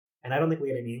And I don't think we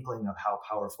had any inkling of how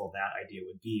powerful that idea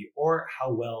would be or how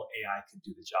well AI could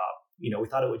do the job. We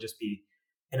thought it would just be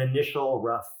an initial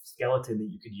rough skeleton that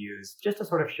you could use just to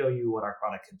sort of show you what our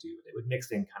product could do. It would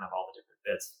mix in kind of all the different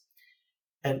bits.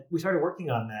 And we started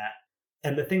working on that.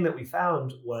 And the thing that we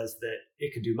found was that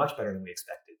it could do much better than we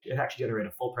expected. It actually generated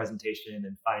a full presentation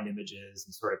and find images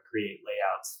and sort of create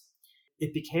layouts.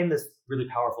 It became this really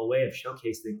powerful way of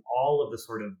showcasing all of the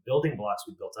sort of building blocks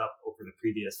we built up over the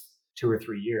previous 2 or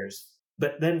 3 years.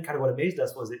 But then kind of what amazed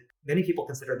us was that many people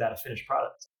considered that a finished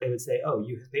product. They would say, oh,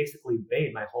 you have basically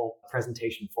made my whole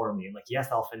presentation for me. And like, yes,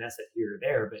 I'll finesse it here or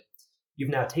there, but you've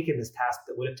now taken this task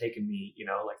that would have taken me,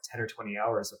 like 10 or 20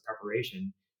 hours of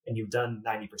preparation, and you've done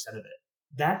 90% of it.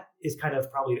 That is kind of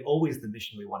probably always the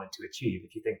mission we wanted to achieve.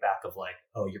 If you think back of like,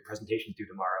 oh, your presentation's due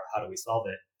tomorrow, how do we solve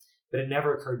it? But it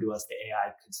never occurred to us that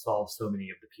AI could solve so many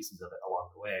of the pieces of it along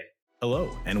the way.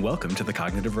 Hello, and welcome to The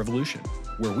Cognitive Revolution,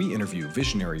 where we interview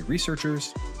visionary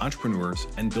researchers, entrepreneurs,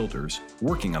 and builders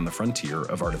working on the frontier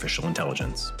of artificial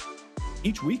intelligence.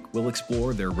 Each week, we'll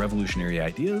explore their revolutionary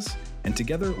ideas, and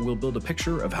together we'll build a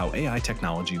picture of how AI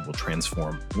technology will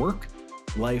transform work,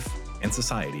 life, and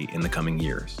society in the coming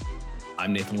years.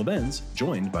 I'm Nathan Lebenz,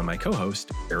 joined by my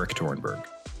co-host, Eric Torenberg.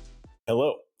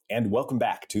 Hello, and welcome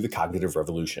back to The Cognitive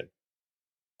Revolution.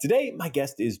 Today, my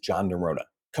guest is John Noronha,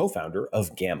 co-founder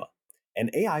of Gamma, an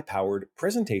AI-powered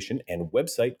presentation and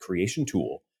website creation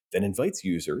tool that invites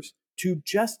users to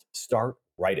just start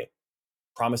writing,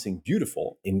 promising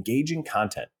beautiful, engaging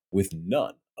content with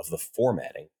none of the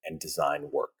formatting and design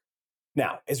work.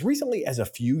 Now, as recently as a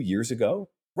few years ago,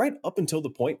 right up until the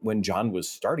point when John was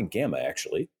starting Gamma,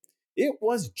 actually, it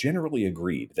was generally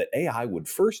agreed that AI would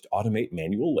first automate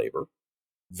manual labor,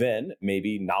 then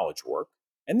maybe knowledge work,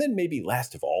 and then maybe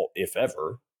last of all, if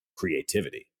ever,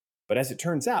 creativity. But as it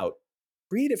turns out,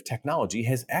 creative technology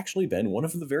has actually been one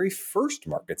of the very first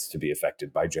markets to be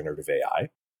affected by generative AI,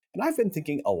 and I've been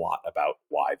thinking a lot about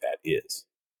why that is.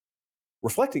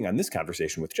 Reflecting on this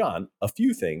conversation with John, a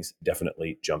few things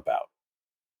definitely jump out.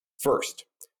 First,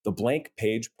 the blank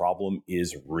page problem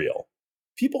is real.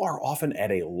 People are often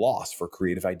at a loss for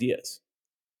creative ideas.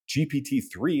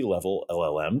 GPT-3 level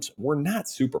LLMs were not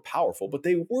super powerful, but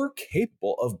they were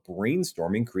capable of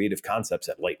brainstorming creative concepts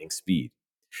at lightning speed.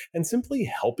 And simply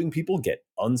helping people get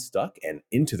unstuck and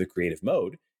into the creative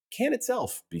mode can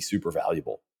itself be super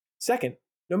valuable. Second,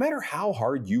 no matter how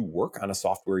hard you work on a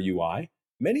software UI,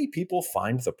 many people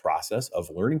find the process of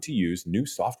learning to use new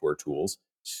software tools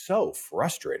so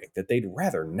frustrating that they'd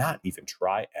rather not even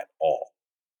try at all.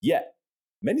 Yet,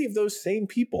 many of those same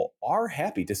people are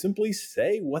happy to simply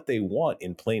say what they want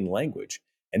in plain language.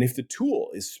 And if the tool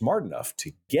is smart enough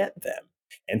to get them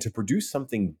and to produce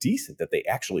something decent that they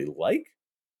actually like,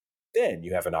 then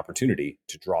you have an opportunity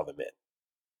to draw them in.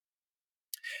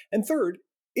 And third,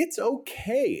 it's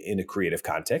okay in a creative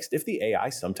context if the AI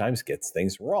sometimes gets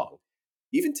things wrong.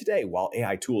 Even today, while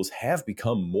AI tools have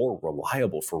become more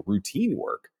reliable for routine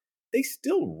work, they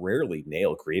still rarely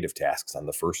nail creative tasks on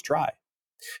the first try.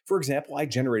 For example, I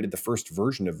generated the first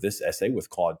version of this essay with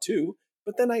Claude 2,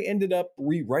 but then I ended up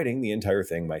rewriting the entire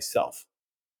thing myself.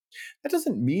 That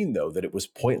doesn't mean, though, that it was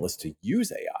pointless to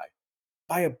use AI.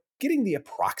 By getting the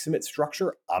approximate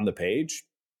structure on the page,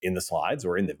 in the slides,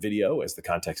 or in the video, as the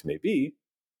context may be,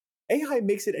 AI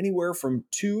makes it anywhere from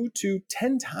 2 to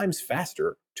 10 times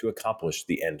faster to accomplish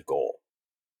the end goal.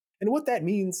 And what that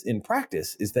means in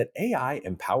practice is that AI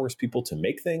empowers people to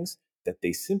make things that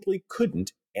they simply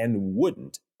couldn't and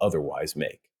wouldn't otherwise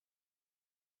make.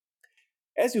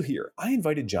 As you hear, I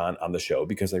invited John on the show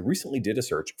because I recently did a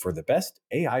search for the best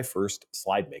AI-first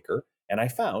slide maker, and I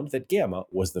found that Gamma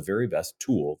was the very best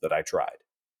tool that I tried.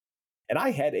 And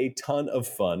I had a ton of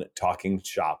fun talking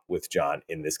shop with John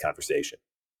in this conversation.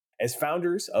 As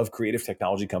founders of creative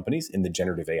technology companies in the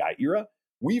generative AI era,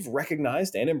 we've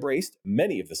recognized and embraced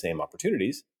many of the same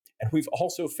opportunities, and we've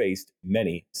also faced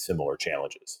many similar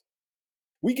challenges.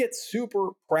 We get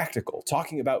super practical,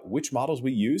 talking about which models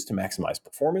we use to maximize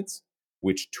performance,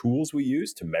 which tools we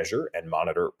use to measure and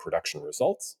monitor production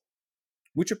results,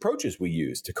 which approaches we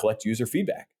use to collect user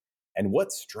feedback, and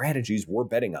what strategies we're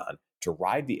betting on to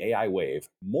ride the AI wave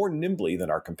more nimbly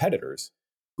than our competitors,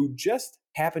 who just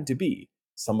happen to be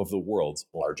some of the world's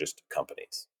largest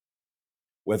companies.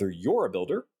 Whether you're a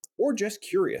builder or just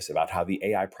curious about how the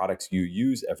AI products you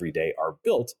use every day are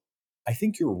built, I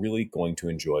think you're really going to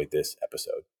enjoy this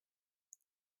episode.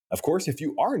 Of course, if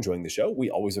you are enjoying the show, we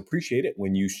always appreciate it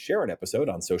when you share an episode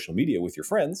on social media with your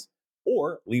friends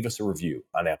or leave us a review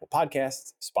on Apple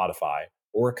Podcasts, Spotify,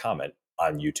 or a comment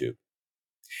on YouTube.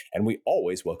 And we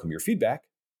always welcome your feedback.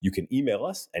 You can email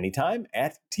us anytime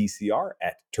at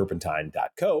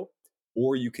tcr@turpentine.co,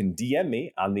 or you can DM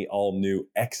me on the all-new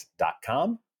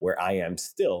x.com, where I am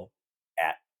still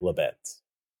at Lebens.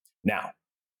 Now,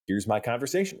 here's my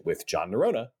conversation with John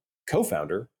Noronha,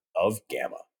 co-founder of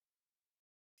Gamma.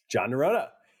 John Noronha,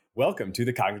 welcome to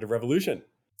the Cognitive Revolution.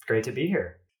 It's great to be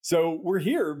here. So we're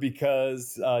here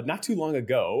because not too long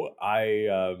ago,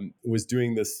 I was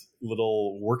doing this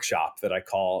little workshop that I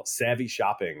call Savvy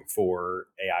Shopping for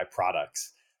AI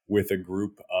Products with a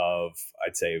group of,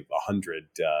 I'd say, 100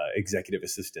 executive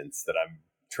assistants that I'm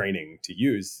training to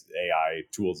use AI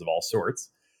tools of all sorts.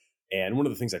 And one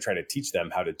of the things I try to teach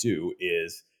them how to do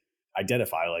is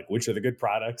identify like which are the good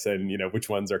products and, which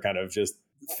ones are kind of just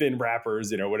thin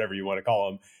wrappers, whatever you want to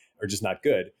call them, are just not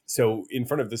good. So in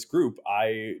front of this group,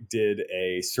 I did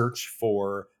a search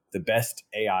for the best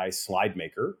AI slide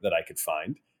maker that I could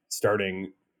find,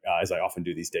 starting as I often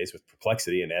do these days with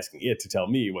Perplexity and asking it to tell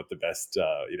me what the best,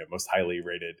 most highly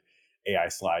rated AI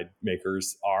slide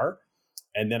makers are.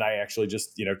 And then I actually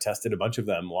just, tested a bunch of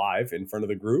them live in front of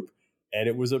the group. And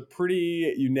it was a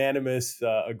pretty unanimous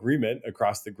agreement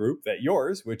across the group that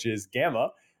yours, which is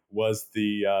Gamma, was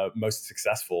the most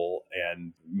successful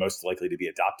and most likely to be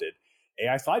adopted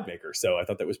AI slide maker. So I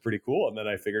thought that was pretty cool. And then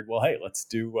I figured, well, hey, let's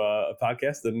do a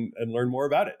podcast and learn more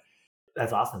about it.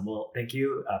 That's awesome. Well, thank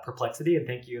you, Perplexity, and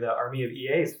thank you, the army of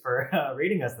EAs, for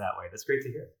rating us that way. That's great to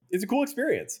hear. It's a cool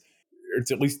experience.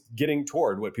 It's at least getting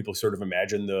toward what people sort of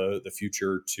imagine the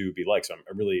future to be like. So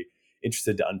I'm really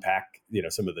interested to unpack,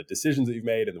 some of the decisions that you've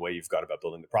made and the way you've gone about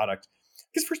building the product.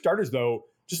 Because for starters, though,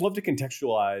 just love to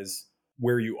contextualize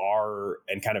where you are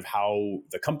and kind of how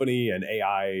the company and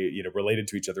AI, related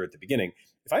to each other at the beginning.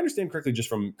 If I understand correctly, just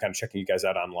from kind of checking you guys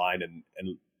out online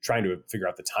and trying to figure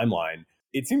out the timeline,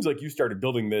 it seems like you started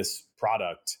building this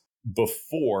product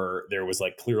before there was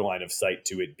like clear line of sight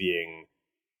to it being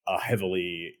a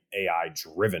heavily AI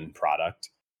driven product.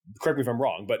 Correct me if I'm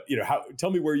wrong, but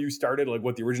tell me where you started, like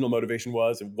what the original motivation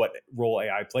was and what role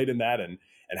AI played in that and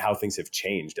how things have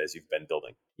changed as you've been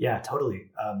building. Yeah,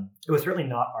 totally. It was certainly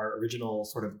not our original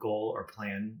sort of goal or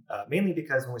plan, mainly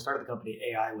because when we started the company,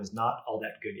 AI was not all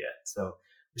that good yet. So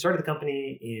we started the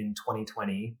company in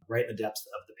 2020, right in the depths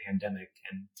of the pandemic.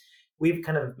 And we've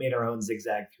kind of made our own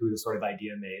zigzag through the sort of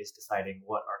idea maze, deciding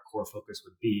what our core focus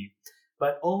would be.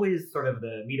 But always sort of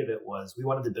the meat of it was we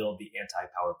wanted to build the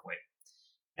anti-PowerPoint.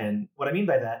 And what I mean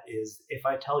by that is if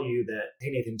I tell you that,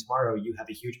 hey, Nathan, tomorrow you have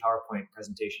a huge PowerPoint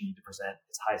presentation you need to present,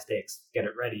 it's high stakes, get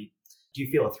it ready. Do you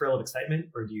feel a thrill of excitement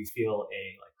or do you feel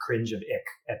a cringe of ick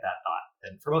at that thought?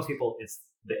 And for most people, it's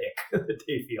the ick that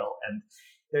they feel. And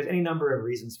there's any number of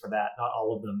reasons for that. Not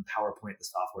all of them PowerPoint, the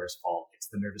software's fault. It's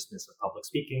the nervousness of public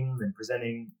speaking and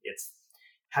presenting. It's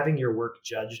having your work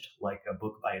judged like a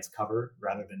book by its cover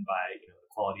rather than by the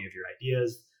quality of your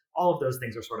ideas. All of those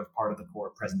things are sort of part of the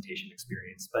core presentation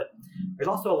experience. But there's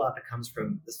also a lot that comes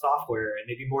from the software and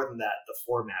maybe more than that, the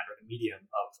format or the medium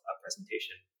of a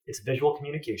presentation. It's visual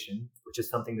communication, which is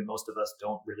something that most of us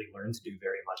don't really learn to do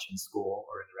very much in school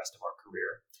or in the rest of our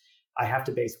career. I have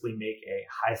to basically make a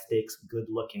high stakes, good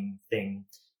looking thing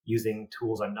using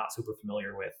tools I'm not super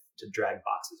familiar with to drag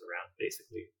boxes around,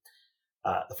 basically.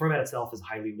 The format itself is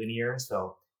highly linear,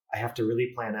 so I have to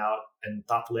really plan out and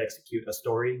thoughtfully execute a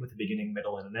story with a beginning,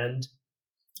 middle, and an end.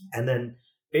 And then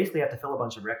basically have to fill a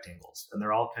bunch of rectangles, and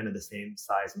they're all kind of the same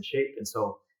size and shape. And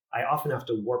so I often have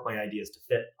to warp my ideas to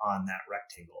fit on that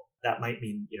rectangle. That might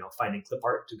mean, finding clip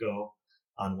art to go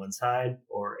on one side,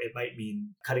 or it might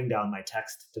mean cutting down my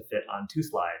text to fit on two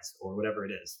slides or whatever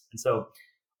it is. And so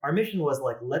our mission was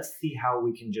let's see how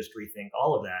we can just rethink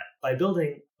all of that by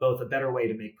building both a better way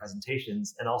to make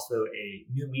presentations and also a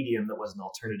new medium that was an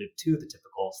alternative to the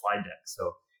typical slide deck.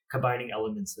 So combining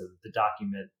elements of the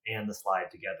document and the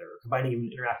slide together, or combining even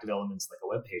interactive elements like a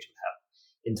web page would have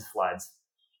into slides.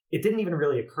 It didn't even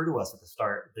really occur to us at the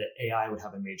start that AI would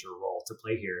have a major role to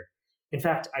play here. In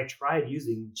fact, I tried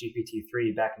using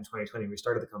GPT-3 back in 2020. We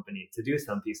started the company to do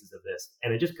some pieces of this,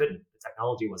 and it just couldn't. The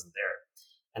technology wasn't there.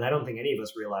 And I don't think any of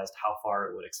us realized how far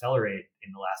it would accelerate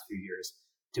in the last few years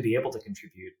to be able to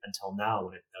contribute until now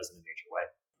when it does in a major way.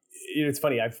 It's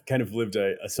funny. I've kind of lived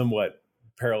a somewhat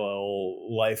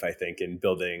parallel life, I think, in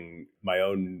building my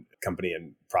own company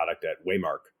and product at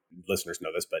Waymark. Listeners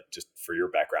know this, but just for your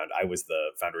background, I was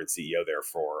the founder and CEO there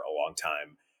for a long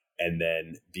time and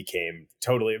then became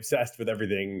totally obsessed with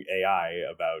everything AI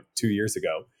about 2 years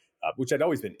ago, which I'd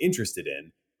always been interested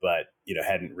in, but,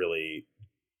 hadn't really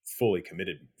fully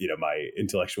committed, my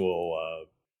intellectual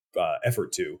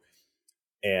effort to.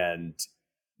 And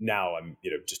now I'm,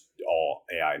 just all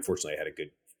AI. Unfortunately, I had a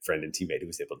good friend and teammate who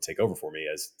was able to take over for me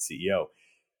as CEO.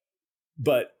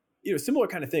 But, similar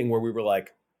kind of thing where we were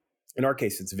like, in our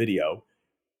case, it's video.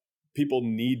 people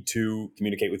need to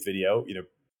communicate with video.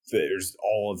 There's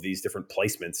all of these different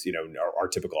placements. Our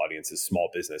typical audience is small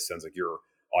business. Sounds like your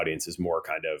audience is more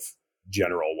kind of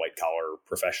general white collar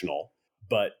professional.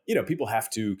 But, people have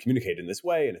to communicate in this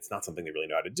way, and it's not something they really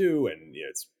know how to do. And,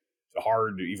 it's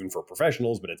hard even for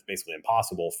professionals, but it's basically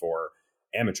impossible for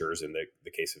amateurs in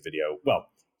the case of video. Well,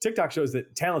 TikTok shows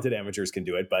that talented amateurs can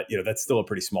do it, but, that's still a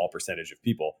pretty small percentage of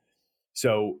people.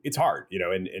 So it's hard,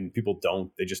 and people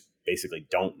they just basically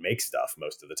don't make stuff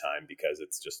most of the time because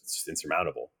it's just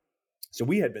insurmountable. So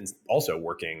we had been also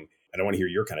working, and I want to hear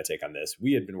your kind of take on this.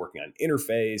 We had been working on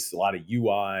interface, a lot of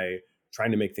UI,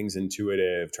 trying to make things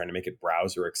intuitive, trying to make it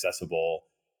browser accessible.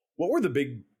 What were the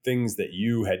big things that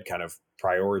you had kind of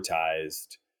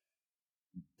prioritized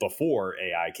before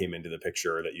AI came into the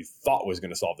picture that you thought was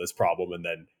going to solve this problem? And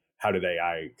then how did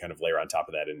AI kind of layer on top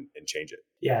of that and change it?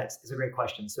 Yeah, it's a great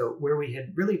question. So where we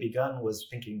had really begun was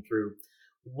thinking through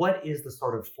what is the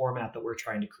sort of format that we're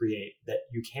trying to create that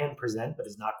you can present, but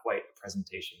is not quite a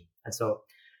presentation. And so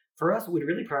for us, what we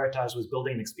really prioritized was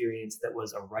building an experience that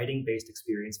was a writing-based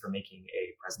experience for making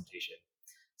a presentation.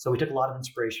 So we took a lot of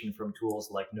inspiration from tools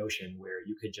like Notion, where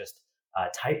you could just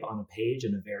type on a page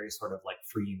in a very sort of like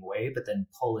freeing way, but then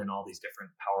pull in all these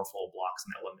different powerful blocks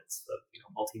and elements of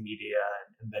multimedia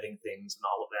and embedding things and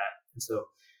all of that. And so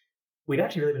we'd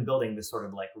actually really been building this sort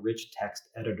of like rich text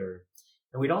editor.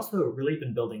 And we'd also really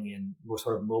been building in more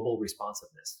sort of mobile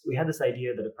responsiveness. We had this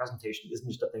idea that a presentation isn't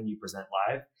just a thing you present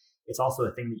live. It's also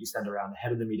a thing that you send around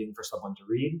ahead of the meeting for someone to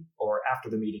read, or after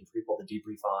the meeting for people to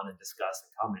debrief on and discuss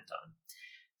and comment on.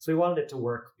 So we wanted it to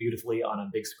work beautifully on a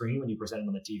big screen when you present it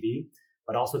on the TV,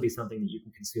 but also be something that you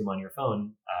can consume on your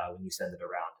phone when you send it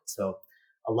around. So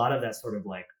a lot of that sort of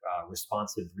like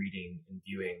responsive reading and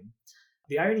viewing.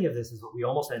 The irony of this is what we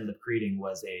almost ended up creating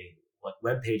was a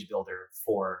web page builder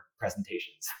for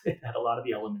presentations. It had a lot of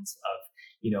the elements of,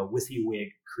 WYSIWYG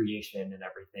creation and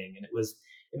everything. And it was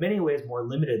in many ways more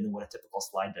limited than what a typical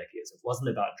slide deck is. It wasn't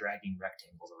about dragging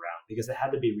rectangles around because it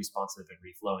had to be responsive and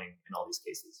reflowing in all these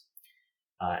cases.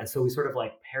 And so we sort of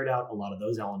like paired out a lot of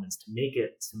those elements to make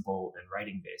it simple and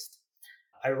writing based.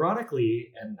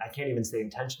 Ironically, and I can't even say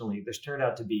intentionally, this turned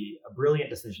out to be a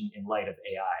brilliant decision in light of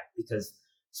AI, because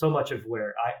so much of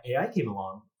where AI came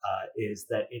along is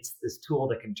that it's this tool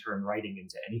that can turn writing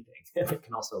into anything, and it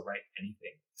can also write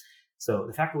anything. So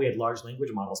the fact that we had large language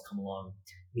models come along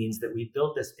means that we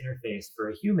built this interface for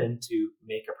a human to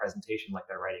make a presentation like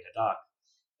they're writing a doc.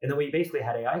 And then we basically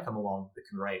had AI come along that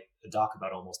can write a doc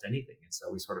about almost anything. And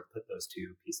so we sort of put those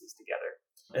two pieces together.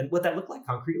 And what that looked like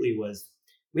concretely was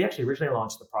we actually originally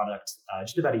launched the product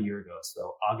just about a year ago,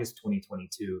 so August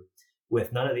 2022,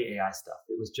 with none of the AI stuff.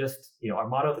 It was just, our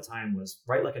motto at the time was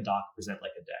write like a doc, present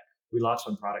like a deck. We launched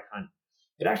on Product Hunt.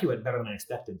 It actually went better than I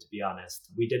expected, to be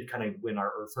honest. We did kind of win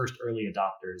our first early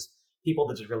adopters, people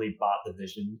that just really bought the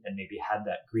vision and maybe had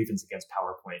that grievance against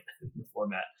PowerPoint in the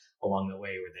format along the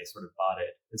way where they sort of bought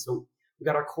it. And so we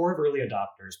got our core of early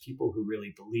adopters, people who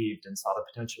really believed and saw the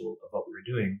potential of what we were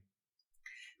doing.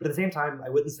 But at the same time, I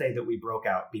wouldn't say that we broke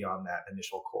out beyond that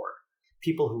initial core.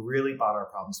 People who really bought our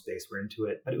problem space were into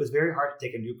it, but it was very hard to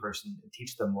take a new person and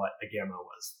teach them what a gamma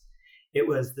was. It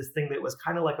was this thing that was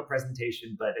kind of like a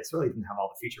presentation, but it certainly didn't have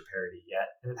all the feature parity yet.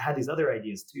 And it had these other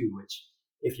ideas too, which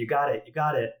if you got it, you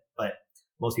got it, but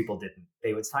most people didn't.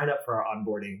 They would sign up for our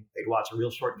onboarding. They'd watch a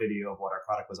real short video of what our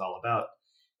product was all about.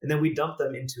 And then we dump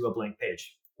them into a blank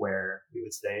page where we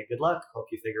would say, good luck, hope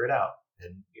you figure it out.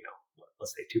 And,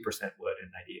 let's say 2% would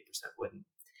and 98% wouldn't.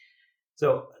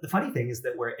 So the funny thing is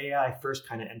that where AI first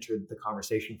kind of entered the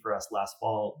conversation for us last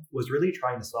fall was really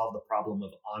trying to solve the problem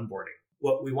of onboarding.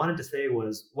 What we wanted to say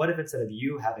was, what if instead of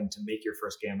you having to make your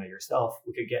first gamma yourself,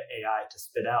 we could get AI to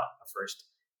spit out a first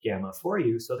gamma for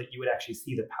you so that you would actually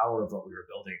see the power of what we were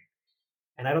building.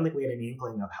 And I don't think we had any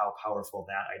inkling of how powerful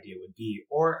that idea would be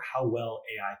or how well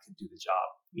AI could do the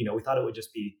job. We thought it would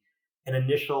just be an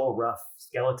initial rough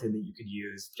skeleton that you could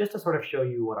use just to sort of show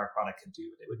you what our product could do.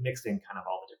 It would mix in kind of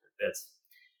all the different bits.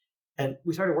 And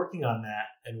we started working on that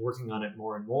and working on it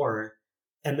more and more.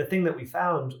 And the thing that we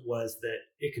found was that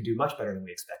it could do much better than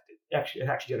we expected. It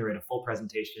actually generated a full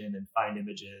presentation and find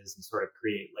images and sort of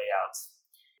create layouts.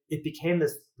 It became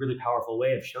this really powerful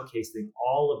way of showcasing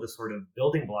all of the sort of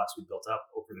building blocks we built up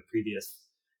over the previous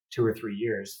 2 or 3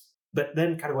 years. But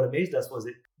then kind of what amazed us was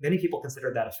that many people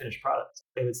considered that a finished product.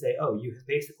 They would say, oh, you have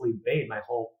basically made my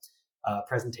whole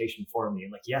presentation for me.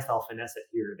 And like, yes, I'll finesse it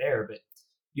here or there, but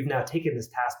you've now taken this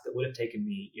task that would have taken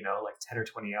me, like 10 or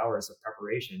 20 hours of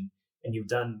preparation, and you've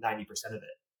done 90% of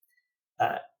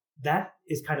it. That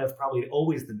is kind of probably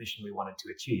always the mission we wanted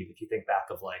to achieve. If you think back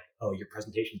of like, oh, your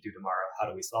presentation's due tomorrow, how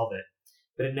do we solve it?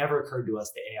 but it never occurred to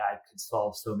us that AI could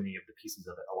solve so many of the pieces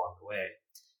of it along the way.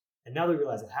 And now that we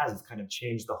realize it has, it's kind of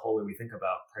changed the whole way we think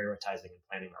about prioritizing and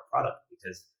planning our product,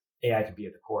 because AI could be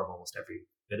at the core of almost every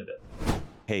bit of it.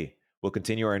 Hey, we'll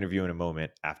continue our interview in a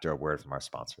moment after a word from our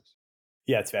sponsors.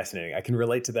 Yeah, it's fascinating. I can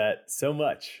relate to that so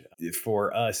much.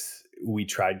 For us, we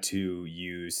tried to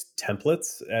use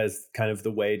templates as kind of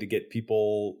the way to get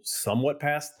people somewhat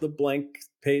past the blank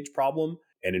page problem.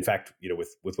 And in fact,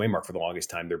 with Waymark for the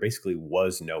longest time, there basically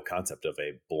was no concept of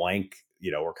a blank,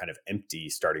 or kind of empty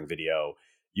starting video.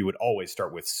 You would always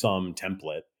start with some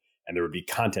template and there would be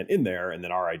content in there. And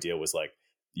then our idea was like,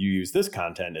 you use this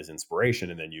content as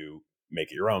inspiration and then you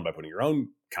make it your own by putting your own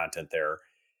content there.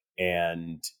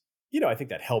 And I think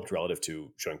that helped relative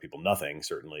to showing people nothing,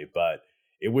 certainly, but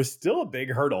it was still a big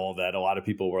hurdle that a lot of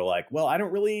people were like, well, I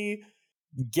don't really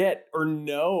get or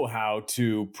know how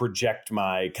to project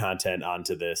my content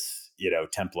onto this,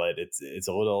 template. It's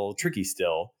a little tricky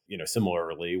still.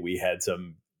 Similarly, we had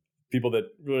some people that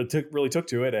really took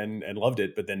to it and loved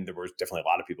it, but then there was definitely a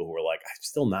lot of people who were like, I'm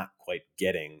still not quite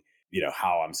getting,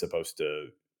 how I'm supposed to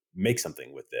make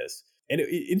something with this. And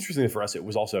interestingly for us, it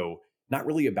was also not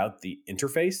really about the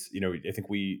interface. I think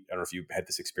I don't know if you had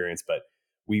this experience, but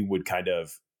we would kind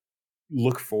of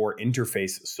look for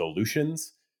interface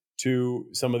solutions to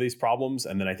some of these problems.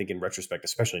 And then I think in retrospect,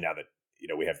 especially now that,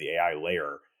 we have the AI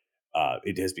layer,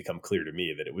 it has become clear to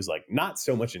me that it was like not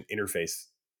so much an interface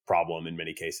problem in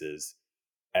many cases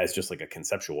as just like a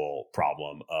conceptual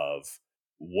problem of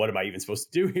what am I even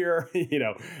supposed to do here?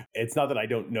 It's not that I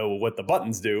don't know what the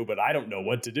buttons do, but I don't know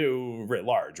what to do writ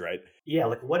large, right? Yeah,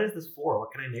 like what is this for?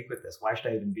 What can I make with this? Why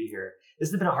should I even be here?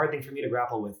 This has been a hard thing for me to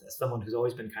grapple with as someone who's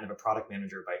always been kind of a product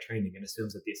manager by training and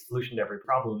assumes that the solution to every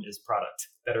problem is product,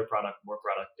 better product, more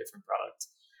product, different product.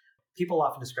 People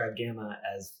often describe Gamma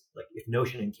as like if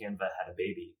Notion and Canva had a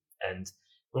baby. And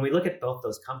when we look at both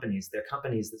those companies, they're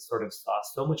companies that sort of saw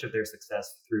so much of their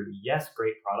success through, yes,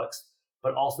 great products,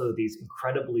 but also these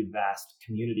incredibly vast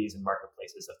communities and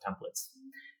marketplaces of templates.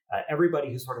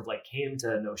 Everybody who sort of like came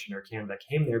to Notion or Canva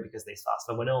came there because they saw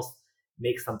someone else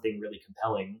make something really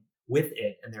compelling with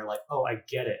it. And they're like, oh, I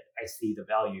get it. I see the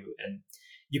value. And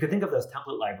you can think of those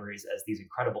template libraries as these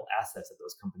incredible assets that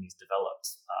those companies developed,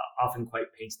 often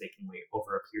quite painstakingly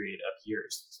over a period of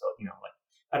years. So, like,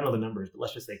 I don't know the numbers, but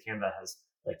let's just say Canva has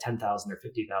like 10,000 or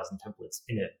 50,000 templates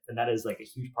in it. And that is like a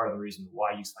huge part of the reason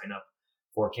why you sign up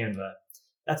for Canva.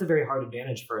 That's a very hard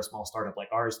advantage for a small startup like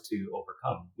ours to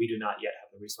overcome. We do not yet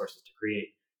have the resources to create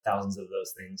thousands of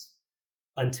those things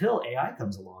until AI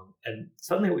comes along. And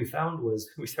suddenly what we found was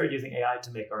we started using AI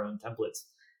to make our own templates.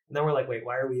 And then we're like, wait,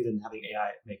 why are we even having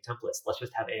AI make templates? Let's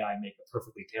just have AI make a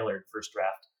perfectly tailored first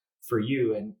draft for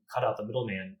you and cut out the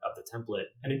middleman of the template.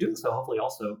 And in doing so, hopefully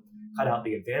also cut out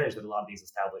the advantage that a lot of these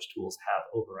established tools have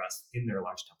over us in their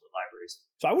large template libraries.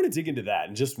 So I want to dig into that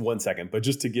in just 1 second, but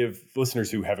just to give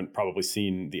listeners who haven't probably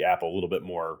seen the app a little bit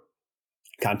more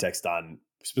context on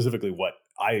specifically what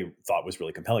I thought was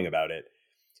really compelling about it.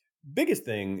 Biggest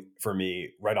thing for me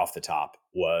right off the top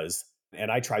was,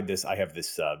 and I tried this, I have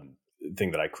this thing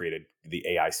that I created, the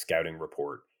AI scouting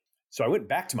report. So I went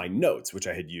back to my notes, which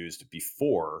I had used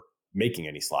before making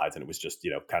any slides. And it was just,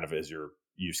 kind of as your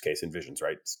use case envisions,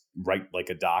 right? Write like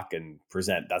a doc and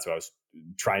present. That's what I was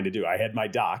trying to do. I had my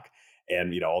doc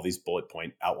and, all these bullet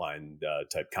point outline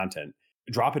type content,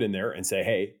 drop it in there and say,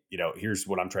 hey, here's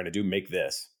what I'm trying to do. Make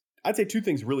this. I'd say 2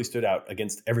 things really stood out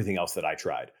against everything else that I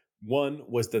tried. One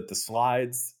was that the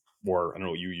slides, or I don't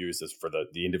know what you use this for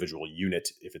the individual unit,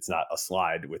 if it's not a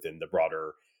slide within the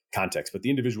broader context, but the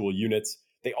individual units,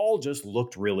 they all just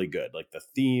looked really good. Like the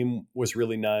theme was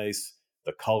really nice,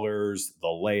 the colors, the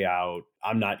layout.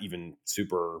 I'm not even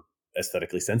super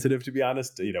aesthetically sensitive, to be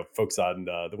honest. Folks on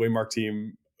the Waymark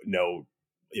team know,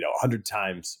 100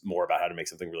 times more about how to make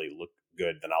something really look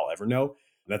good than I'll ever know.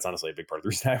 And that's honestly a big part of the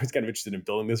reason I was kind of interested in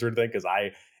building this sort of thing, because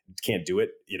I can't do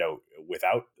it,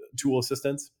 without tool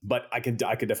assistance. But I could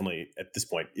definitely at this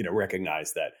point,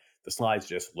 recognize that the slides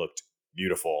just looked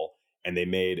beautiful and they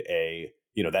made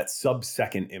that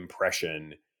sub-second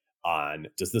impression on,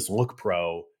 does this look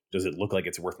pro? Does it look like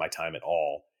it's worth my time at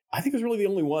all? I think it was really the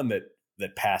only one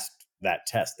that passed that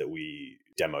test that we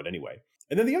demoed anyway.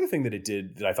 And then the other thing that it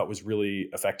did that I thought was really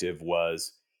effective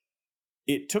was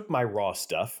it took my raw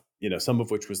stuff, some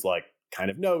of which was like kind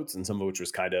of notes and some of which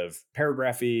was kind of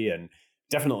paragraphy and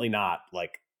definitely not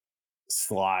like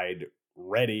slide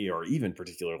ready or even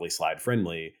particularly slide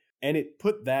friendly. And it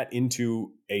put that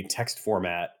into a text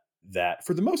format that,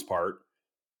 for the most part,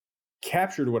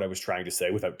 captured what I was trying to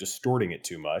say without distorting it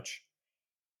too much,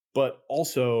 but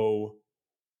also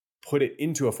put it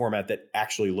into a format that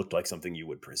actually looked like something you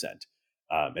would present.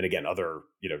 And again, other,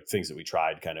 things that we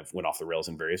tried kind of went off the rails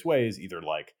in various ways, either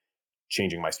like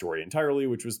changing my story entirely,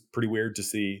 which was pretty weird to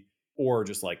see, or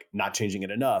just like not changing it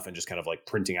enough and just kind of like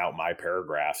printing out my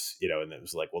paragraphs, and it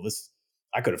was like, well, this,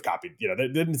 I could have copied,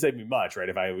 that didn't save me much, right?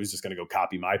 If I was just going to go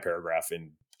copy my paragraph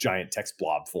in giant text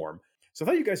blob form. So I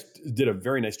thought you guys did a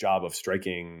very nice job of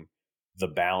striking the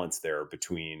balance there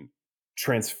between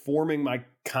transforming my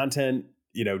content,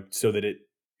 so that it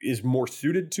is more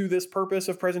suited to this purpose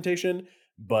of presentation,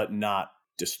 but not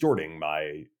distorting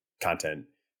my content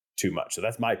too much. So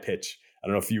that's my pitch. I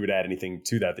don't know if you would add anything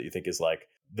to that you think is like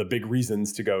the big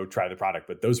reasons to go try the product,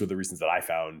 but those were the reasons that I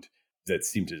found that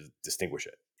seemed to distinguish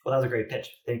it. Well, that was a great pitch.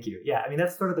 Thank you. Yeah, I mean,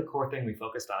 that's sort of the core thing we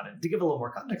focused on. And to give a little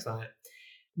more context on it,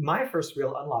 my first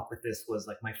real unlock with this was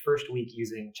like my first week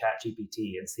using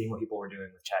ChatGPT and seeing what people were doing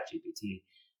with ChatGPT.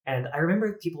 And I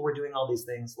remember people were doing all these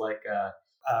things like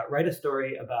write a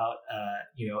story about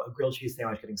a grilled cheese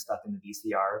sandwich getting stuck in the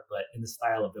VCR, but in the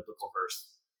style of biblical verse.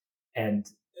 And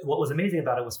what was amazing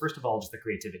about it was, first of all, just the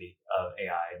creativity of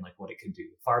AI and like what it could do,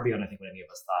 far beyond I think what any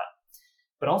of us thought.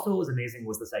 But also what was amazing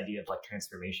was this idea of like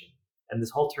transformation. And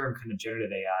this whole term kind of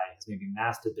generative AI has maybe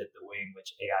masked a bit the way in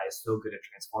which AI is so good at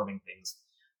transforming things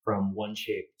from one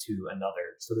shape to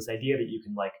another. So this idea that you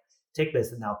can like take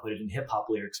this and now put it in hip hop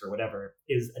lyrics or whatever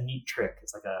is a neat trick.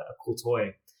 It's like a cool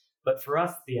toy. But for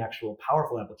us, the actual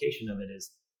powerful application of it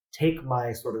is take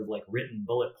my sort of like written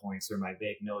bullet points or my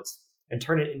vague notes and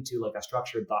turn it into like a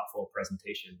structured, thoughtful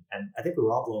presentation. And I think we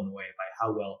were all blown away by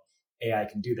how well AI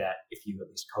can do that if you at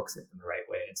least coax it in the right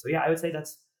way. And so, yeah, I would say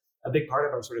that's a big part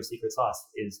of our sort of secret sauce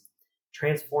is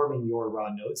transforming your raw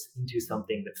notes into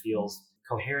something that feels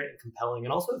coherent and compelling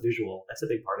and also visual. That's a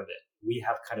big part of it. We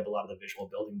have kind of a lot of the visual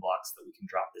building blocks that we can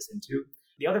drop this into.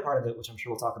 The other part of it, which I'm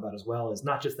sure we'll talk about as well, is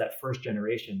not just that first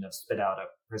generation of spit out a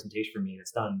presentation for me and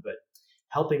it's done, but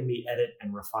helping me edit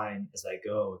and refine as I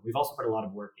go. We've also put a lot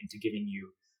of work into giving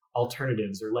you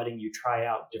alternatives or letting you try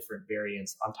out different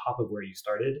variants on top of where you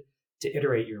started to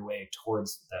iterate your way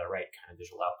towards the right kind of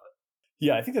visual output.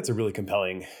 Yeah, I think that's a really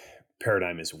compelling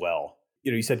paradigm as well.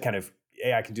 You said kind of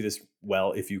AI can do this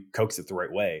well if you coax it the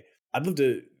right way. I'd love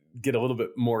to get a little bit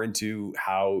more into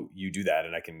how you do that.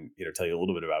 And I can, tell you a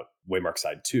little bit about Waymark's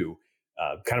side too.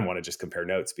 Kind of want to just compare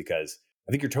notes because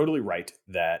I think you're totally right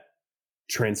that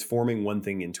transforming one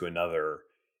thing into another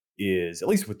is, at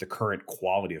least with the current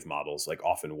quality of models, like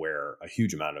often where a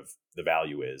huge amount of the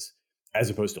value is, as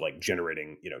opposed to like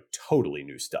generating, totally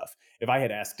new stuff. If I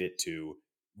had asked it to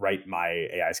write my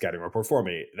AI scouting report for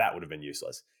me, that would have been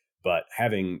useless. But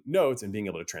having notes and being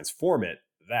able to transform it,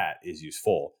 that is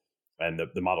useful. And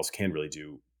the models can really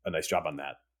do a nice job on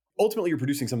that. Ultimately, you're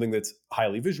producing something that's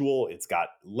highly visual. It's got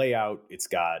layout. It's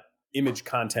got image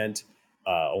content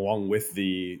along with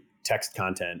the text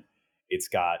content. It's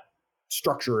got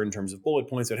structure in terms of bullet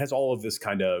points. So it has all of this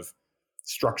kind of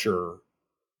structure.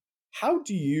 How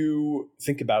do you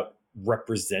think about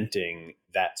representing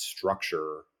that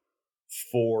structure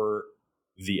for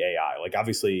the AI? Like,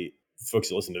 obviously, folks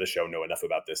that listen to the show know enough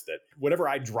about this that whatever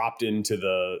I dropped into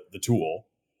the tool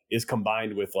is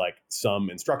combined with like some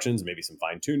instructions, maybe some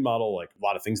fine-tuned model, like a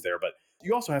lot of things there. But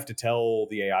you also have to tell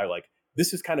the AI, like,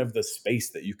 this is kind of the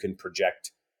space that you can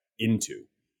project into.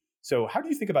 So how do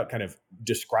you think about kind of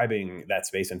describing that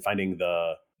space and finding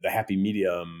the happy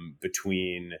medium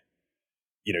between,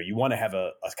 you want to have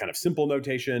a kind of simple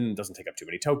notation, doesn't take up too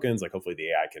many tokens, like hopefully the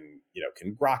AI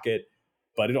can grok it,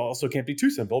 but it also can't be too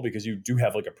simple because you do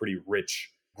have like a pretty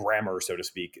rich grammar, so to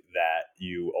speak, that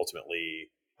you ultimately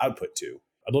output to.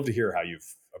 I'd love to hear how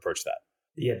you've approached that.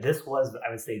 Yeah, this was, I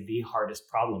would say, the hardest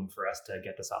problem for us to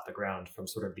get this off the ground from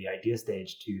sort of the idea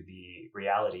stage to the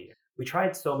reality. We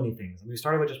tried so many things. We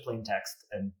started with just plain text,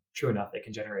 and true enough, it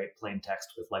can generate plain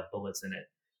text with like bullets in it.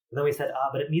 But then we said,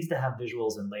 but it needs to have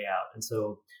visuals and layout. And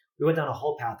so we went down a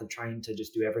whole path of trying to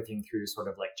just do everything through sort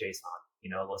of like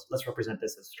JSON. Let's represent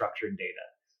this as structured data.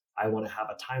 I want to have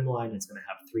a timeline. It's going to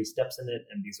have 3 steps in it,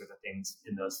 and these are the things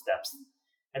in those steps.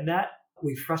 And that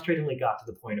we frustratingly got to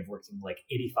the point of working like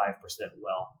 85%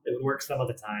 well. It would work some of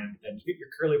the time, and your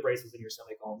curly braces and your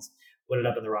semicolons would end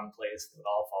up in the wrong place. It would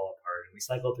all fall apart. And we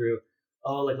cycle through,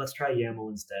 let's try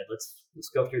YAML instead. Let's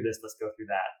go through this. Let's go through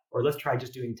that. Or let's try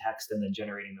just doing text and then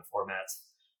generating the formats.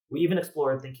 We even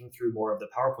explored thinking through more of the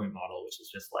PowerPoint model, which is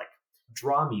just like,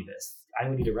 draw me this. I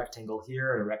would need a rectangle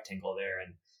here and a rectangle there.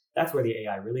 And that's where the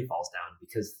AI really falls down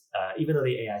because even though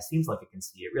the AI seems like it can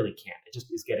see, it really can't. It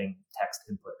just is getting text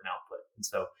input and output. And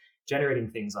so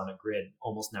generating things on a grid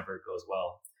almost never goes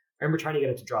well. I remember trying to get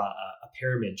it to draw a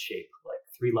pyramid shape, like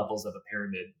 3 levels of a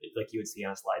pyramid, like you would see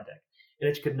on a slide deck. And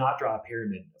it could not draw a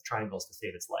pyramid of triangles to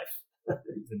save its life.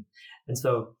 And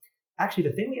so Actually,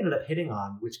 the thing we ended up hitting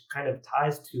on, which kind of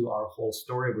ties to our whole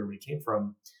story of where we came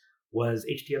from, was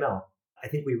HTML. I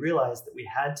think we realized that we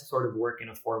had to sort of work in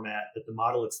a format that the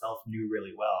model itself knew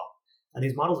really well. And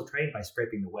these models are trained by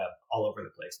scraping the web all over the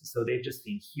place. And so they've just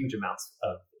seen huge amounts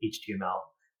of HTML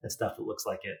and stuff that looks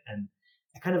like it. And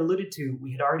I kind of alluded to,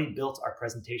 we had already built our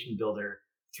presentation builder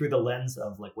through the lens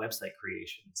of like website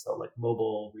creation. So like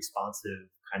mobile, responsive,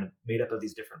 kind of made up of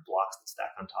these different blocks that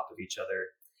stack on top of each other.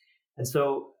 And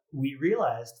so we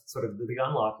realized sort of the big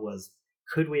unlock was,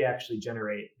 could we actually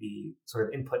generate the sort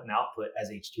of input and output as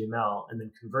HTML and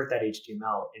then convert that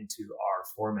HTML into our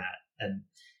format? And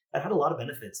that had a lot of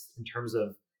benefits in terms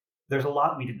of there's a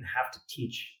lot we didn't have to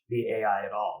teach the AI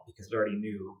at all because it already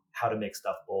knew how to make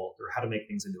stuff bold or how to make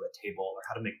things into a table or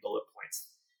how to make bullet points.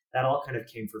 That all kind of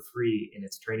came for free in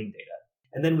its training data.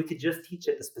 And then we could just teach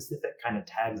it the specific kind of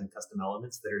tags and custom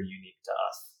elements that are unique to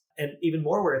us. And even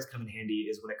more where it's come in handy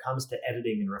is when it comes to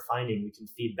editing and refining, we can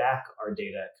feed back our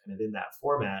data kind of in that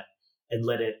format and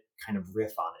let it kind of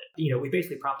riff on it. We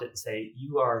basically prompt it and say,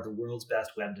 you are the world's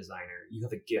best web designer. You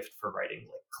have a gift for writing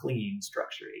like clean,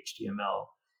 structured HTML.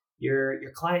 Your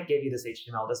client gave you this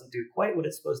HTML, doesn't do quite what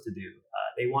it's supposed to do.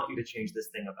 They want you to change this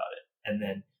thing about it. And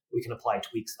then we can apply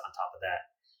tweaks on top of that.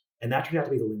 And that turned out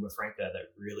to be the lingua franca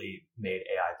that really made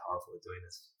AI powerful at doing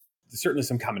this. There's certainly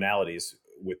some commonalities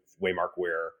with Waymark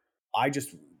where I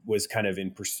just was kind of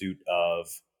in pursuit of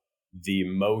the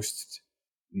most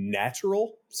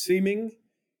natural seeming,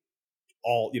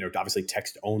 all, obviously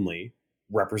text only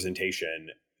representation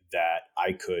that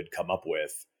I could come up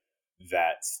with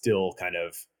that still kind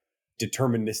of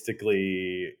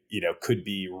deterministically, could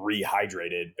be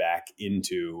rehydrated back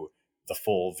into the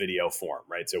full video form,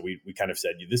 right? So we kind of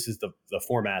said, this is the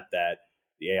format that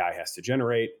the AI has to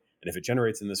generate. And if it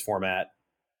generates in this format,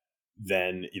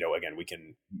 then, again, we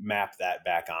can map that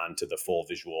back onto the full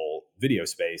visual video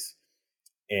space.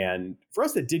 And for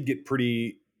us, that did get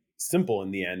pretty simple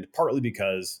in the end, partly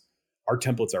because our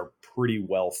templates are pretty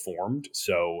well formed.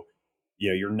 So,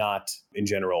 you're not in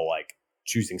general, like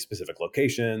choosing specific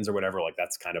locations or whatever, like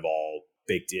that's kind of all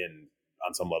baked in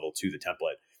on some level to the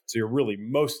template. So you're really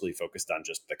mostly focused on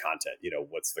just the content,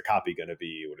 what's the copy going to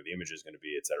be? What are the images going to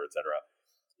be, et cetera, et cetera.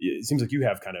 It seems like you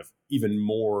have kind of even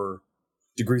more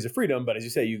degrees of freedom, but as you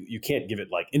say, you can't give it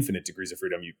like infinite degrees of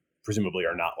freedom. You presumably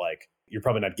are not like, you're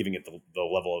probably not giving it the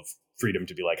level of freedom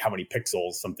to be like how many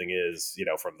pixels something is,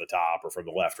 from the top or from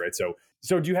the left, right?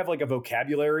 So do you have like a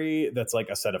vocabulary that's like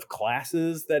a set of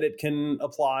classes that it can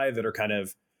apply that are kind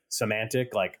of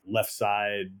semantic, like left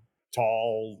side,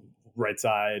 tall, right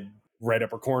side, right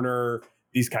upper corner,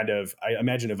 these kind of, I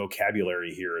imagine a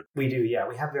vocabulary here. We do, yeah.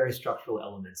 We have very structural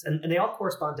elements and they all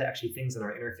correspond to actually things in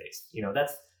our interface.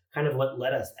 That's kind of what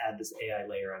let us add this AI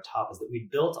layer on top, is that we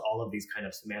built all of these kind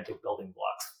of semantic building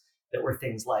blocks that were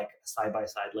things like a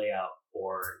side-by-side layout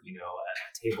or,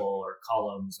 a table or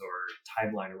columns or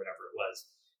timeline or whatever it was.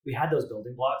 We had those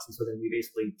building blocks. And so then we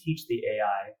basically teach the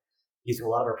AI using a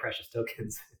lot of our precious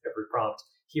tokens every prompt.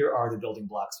 Here are the building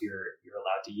blocks you're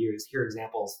allowed to use. Here are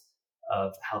examples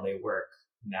of how they work.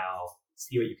 Now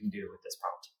see what you can do with this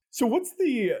prompt. So what's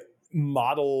the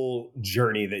model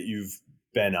journey that you've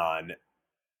been on?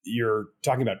 You're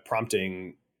talking about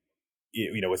prompting,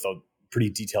 with a pretty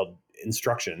detailed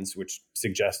instructions, which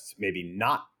suggests maybe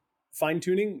not fine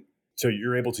tuning. So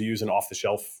you're able to use an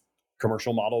off-the-shelf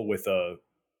commercial model with a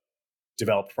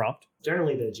developed prompt?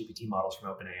 Generally, the GPT models from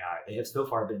OpenAI, they have so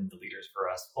far been the leaders for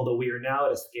us, although we are now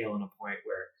at a scale and a point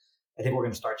where I think we're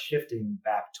going to start shifting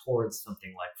back towards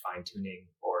something like fine-tuning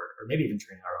or maybe even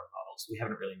training our own models. We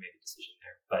haven't really made a decision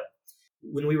there. But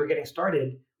when we were getting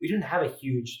started, we didn't have a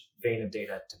huge vein of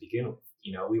data to begin with.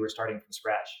 We were starting from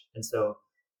scratch. And so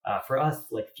for us,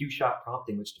 like few-shot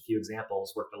prompting, which a few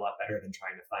examples worked a lot better than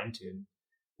trying to fine-tune.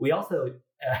 We also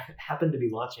happened to be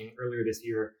launching earlier this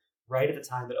year, right at the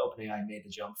time that OpenAI made the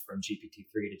jump from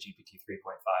GPT-3 to GPT 3.5,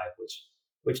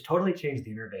 which totally changed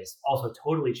the interface, also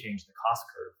totally changed the cost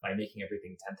curve by making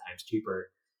everything 10 times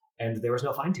cheaper. And there was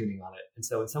no fine-tuning on it. And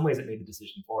so in some ways, it made the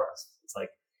decision for us. It's like,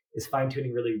 is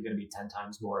fine-tuning really going to be 10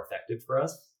 times more effective for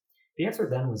us? The answer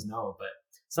then was no, but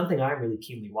something I'm really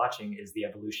keenly watching is the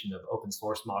evolution of open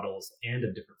source models and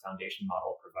of different foundation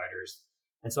model providers.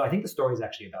 And so I think the story is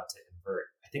actually about to invert.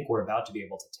 I think we're about to be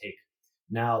able to take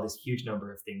now this huge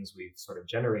number of things we've sort of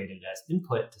generated as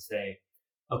input to say,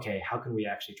 okay, how can we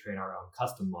actually train our own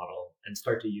custom model and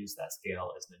start to use that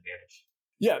scale as an advantage?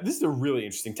 Yeah, this is a really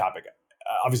interesting topic.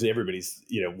 Obviously, everybody's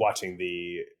watching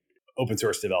the open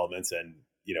source developments, and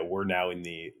we're now in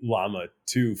the Llama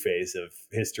 2 phase of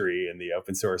history in the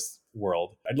open source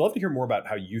world. I'd love to hear more about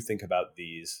how you think about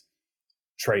these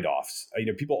trade-offs.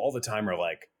 People all the time are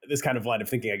like, this kind of line of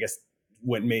thinking, I guess,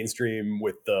 went mainstream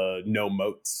with the no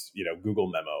moats,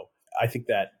 Google memo. I think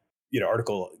that,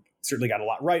 article certainly got a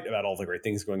lot right about all the great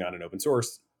things going on in open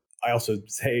source. I also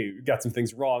say got some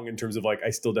things wrong in terms of I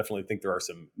still definitely think there are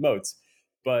some moats.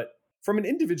 But from an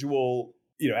individual,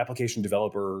 application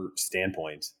developer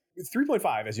standpoint,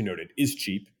 3.5, as you noted, is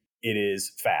cheap. It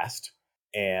is fast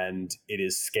and it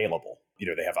is scalable.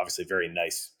 They have obviously very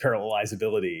nice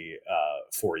parallelizability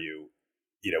for you,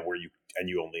 where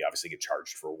you only obviously get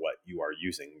charged for what you are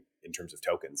using in terms of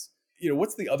tokens.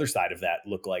 What's the other side of that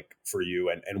look like for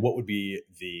you? And what would be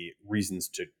the reasons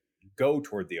to go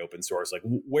toward the open source?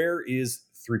 Where is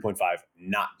 3.5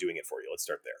 not doing it for you? Let's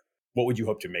start there. What would you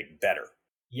hope to make better?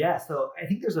 Yeah, so I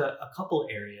think there's a couple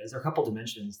areas or a couple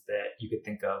dimensions that you could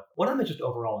think of. One of them is just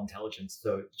overall intelligence.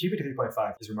 So GPT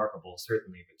 3.5 is remarkable,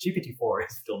 certainly, but GPT 4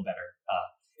 is still better.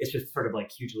 It's just sort of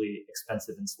hugely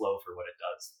expensive and slow for what it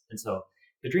does. And so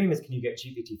the dream is, can you get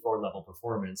GPT 4 level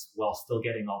performance while still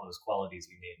getting all those qualities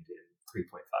you named in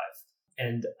 3.5?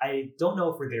 And I don't know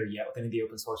if we're there yet with any of the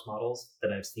open source models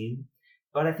that I've seen,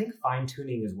 but I think fine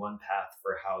tuning is one path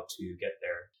for how to get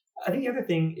there. I think the other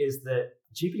thing is that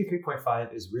GPT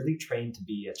 3.5 is really trained to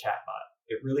be a chatbot.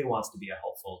 It really wants to be a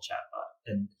helpful chatbot.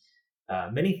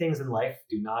 And many things in life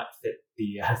do not fit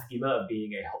the schema of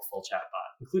being a helpful chatbot,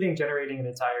 including generating an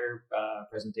entire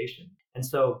presentation. And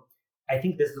so I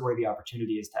think this is where the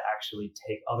opportunity is to actually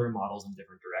take other models in a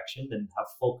different direction and have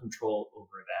full control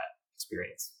over that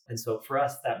experience. And so for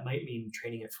us, that might mean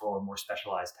training it for more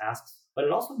specialized tasks, but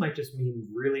it also might just mean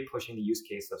really pushing the use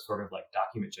case of sort of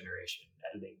document generation,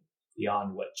 editing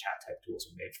beyond what chat type tools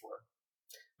are made for.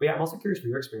 But yeah, I'm also curious for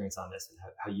your experience on this and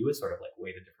how you would sort of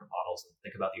weigh the different models and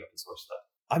think about the open source stuff.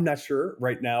 I'm not sure.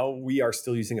 Right now, we are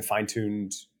still using a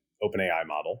fine-tuned OpenAI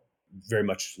model, very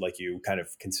much like you, kind of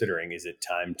considering, is it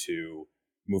time to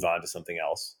move on to something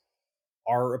else?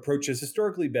 Our approach has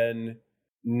historically been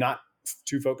not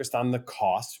too focused on the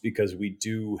cost, because we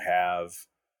do have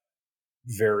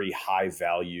very high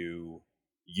value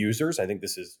users. I think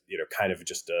this is, kind of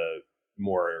just a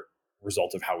more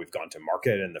result of how we've gone to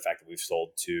market and the fact that we've sold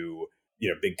to,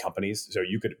 big companies. So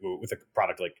you could, with a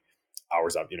product like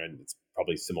ours, and it's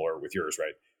probably similar with yours,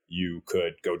 right? You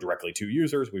could go directly to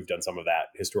users. We've done some of that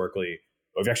historically.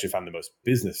 But we've actually found the most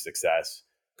business success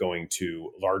going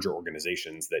to larger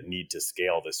organizations that need to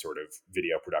scale this sort of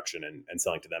video production and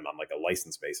selling to them on a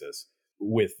license basis.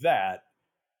 With that,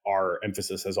 our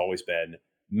emphasis has always been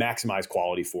maximize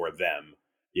quality for them.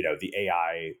 The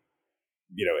AI,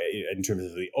 in terms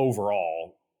of the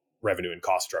overall revenue and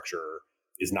cost structure,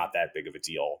 is not that big of a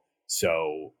deal.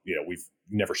 So, we've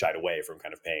never shied away from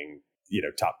kind of paying,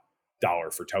 top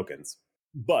dollar for tokens.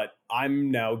 But I'm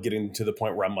now getting to the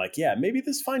point where I'm like, yeah, maybe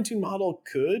this fine-tuned model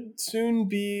could soon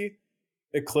be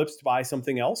eclipsed by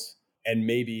something else. And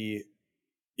maybe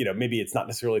it's not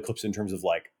necessarily eclipsed in terms of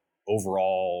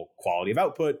overall quality of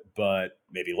output, but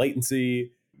maybe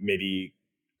latency, maybe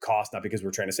cost, not because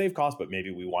we're trying to save cost, but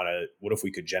maybe we want to, what if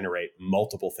we could generate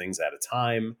multiple things at a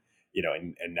time,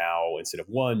 and now instead of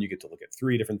one, you get to look at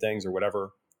 3 different things or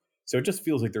whatever. So it just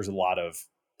feels like there's a lot of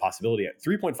possibility.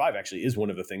 3.5 actually is one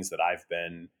of the things that I've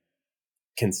been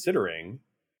considering.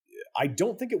 I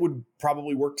don't think it would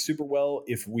probably work super well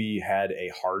if we had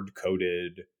a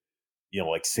hard-coded,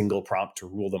 single prompt to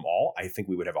rule them all. I think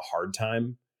we would have a hard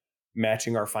time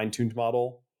matching our fine-tuned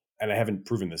model. And I haven't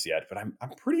proven this yet, but I'm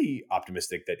pretty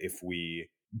optimistic that if we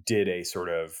did a sort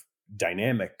of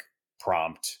dynamic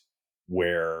prompt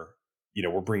where,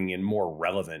 we're bringing in more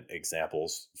relevant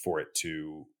examples for it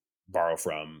to borrow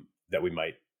from, that we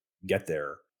might get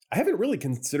there. I haven't really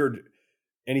considered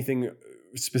anything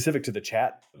specific to the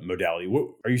chat modality. What,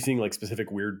 are you seeing specific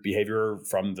weird behavior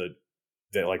from that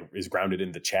is grounded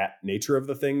in the chat nature of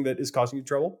the thing that is causing you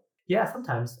trouble? Yeah,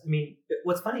 sometimes. I mean,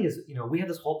 what's funny is, we have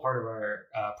this whole part of our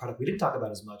product we didn't talk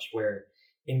about as much, where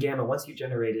in Gamma, once you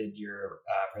generated your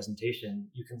presentation,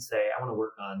 you can say, I want to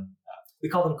work on, we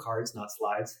call them cards, not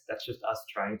slides. That's just us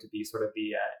trying to be sort of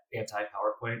the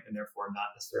anti-PowerPoint and therefore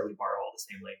not necessarily borrow all the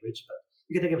same language, but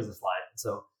you can think of it as a slide. And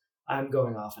so I'm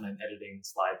going off and I'm editing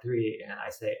slide 3 and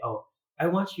I say, oh, I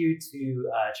want you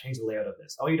to change the layout of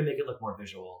this. I want you to make it look more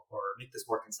visual or make this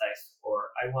more concise, or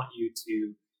I want you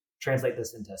to translate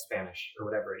this into Spanish or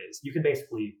whatever it is. You can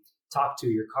basically talk to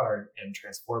your card and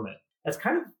transform it. That's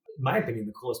kind of, in my opinion,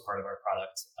 the coolest part of our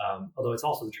product, although it's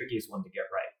also the trickiest one to get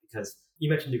right, because you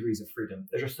mentioned degrees of freedom.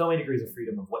 There's just so many degrees of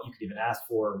freedom of what you could even ask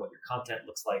for, what your content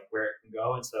looks like, where it can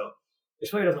go. And so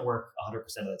it really doesn't work 100%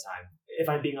 of the time. If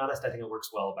I'm being honest, I think it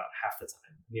works well about half the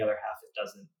time. The other half, it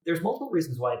doesn't. There's multiple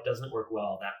reasons why it doesn't work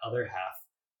well that other half.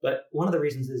 But one of the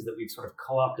reasons is that we've sort of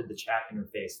co-opted the chat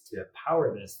interface to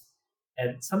power this.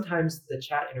 And sometimes the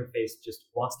chat interface just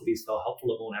wants to be so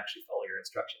helpful, it won't actually follow your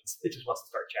instructions. It just wants to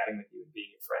start chatting with you and being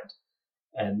your friend.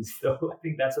 And so I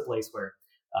think that's a place where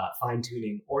fine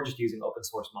tuning or just using open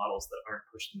source models that aren't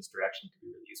pushed in this direction could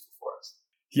be really useful for us.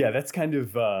 Yeah, that's kind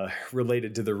of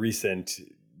related to the recent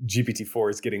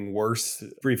GPT-4 is getting worse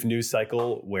brief news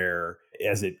cycle, where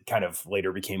as it kind of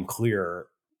later became clear,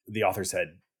 the authors had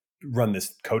run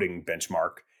this coding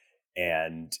benchmark.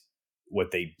 And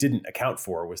what they didn't account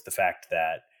for was the fact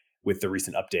that with the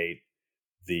recent update,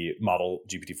 the model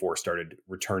GPT-4 started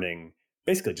returning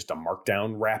basically just a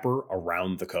markdown wrapper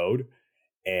around the code.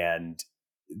 And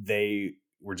they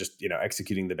were just,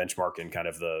 executing the benchmark in kind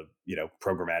of the,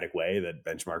 programmatic way that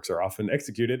benchmarks are often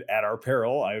executed at our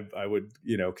peril, I would,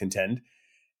 contend.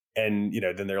 And,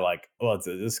 then they're like, well,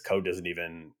 this code doesn't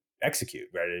even execute,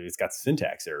 right? It's got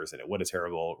syntax errors in it. What a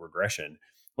terrible regression.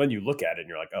 When you look at it and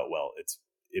you're like, oh, well,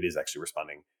 it is actually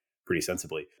responding pretty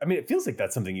sensibly. I mean, it feels like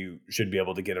that's something you should be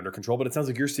able to get under control, but it sounds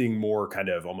like you're seeing more kind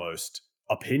of almost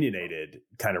opinionated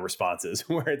kind of responses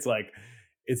where it's like,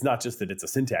 it's not just that it's a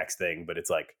syntax thing, but it's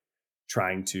like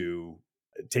trying to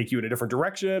take you in a different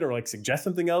direction or like suggest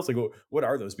something else. Like, what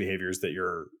are those behaviors that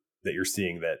you're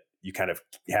seeing that you kind of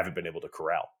haven't been able to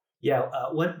corral? Yeah,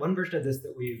 one version of this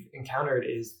that we've encountered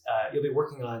is you'll be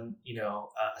working on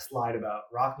a slide about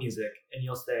rock music, and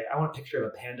you'll say, "I want a picture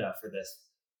of a panda for this,"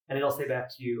 and it'll say back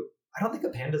to you, "I don't think a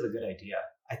panda is a good idea.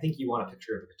 I think you want a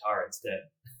picture of a guitar instead."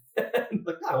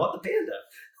 Like, no, I want the panda.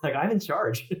 Like, I'm in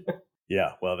charge.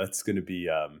 Yeah, well, that's going to be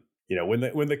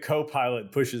when the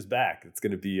co-pilot pushes back, it's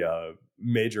going to be a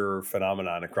major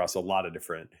phenomenon across a lot of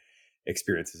different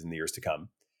experiences in the years to come.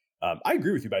 I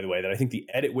agree with you, by the way, that I think the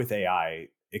edit with AI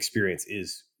experience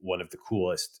is one of the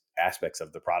coolest aspects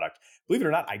of the product. Believe it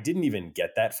or not, I didn't even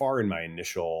get that far in my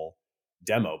initial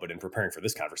demo, but in preparing for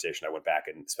this conversation, I went back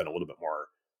and spent a little bit more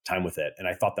time with it. And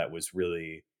I thought that was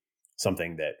really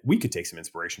something that we could take some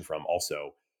inspiration from.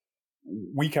 Also,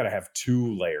 we kind of have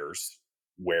two layers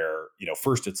where,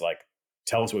 first it's like,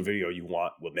 tell us what video you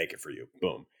want, we'll make it for you.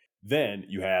 Boom. Then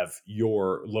you have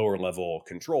your lower level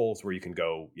controls where you can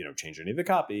go, change any of the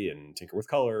copy and tinker with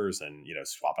colors and,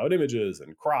 swap out images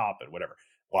and crop and whatever.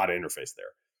 A lot of interface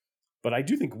there. But I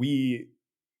do think we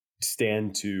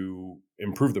stand to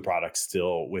improve the product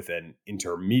still with an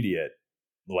intermediate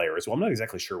layer as well. I'm not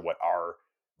exactly sure what our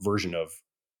version of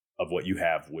what you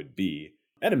have would be.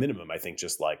 At a minimum, I think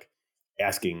just like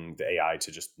asking the AI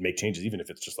to just make changes, even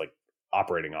if it's just like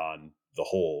operating on the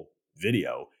whole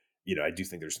video. I do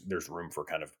think there's room for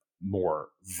kind of more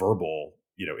verbal,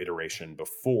 iteration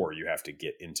before you have to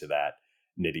get into that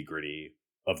nitty gritty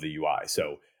of the UI.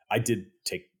 So I did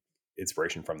take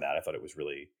inspiration from that. I thought it was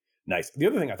really nice. The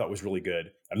other thing I thought was really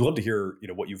good, I'd love to hear,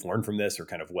 what you've learned from this or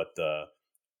kind of what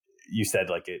you said,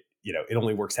 like it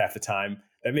only works half the time.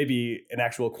 That may be an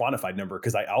actual quantified number,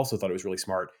 because I also thought it was really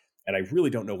smart. And I really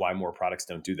don't know why more products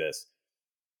don't do this.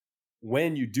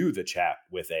 When you do the chat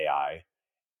with AI,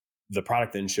 the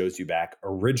product then shows you back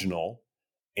original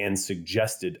and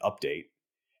suggested update.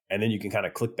 And then you can kind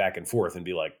of click back and forth and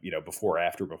be like, before,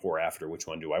 after, which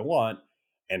one do I want?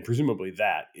 And presumably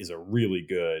that is a really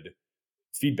good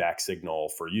feedback signal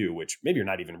for you, which maybe you're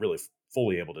not even really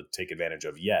fully able to take advantage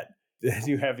of yet. As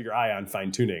you have your eye on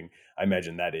fine tuning, I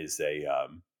imagine that is a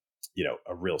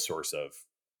real source of,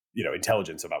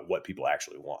 intelligence about what people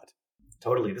actually want.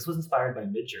 Totally. This was inspired by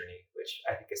Midjourney, which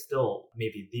I think is still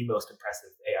maybe the most impressive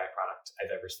AI product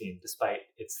I've ever seen, despite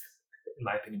its, in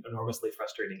my opinion, enormously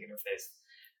frustrating interface.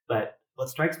 But what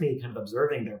strikes me kind of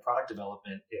observing their product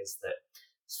development is that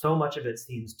so much of it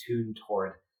seems tuned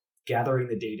toward gathering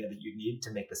the data that you need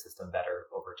to make the system better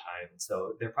over time. And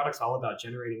so their product's all about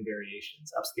generating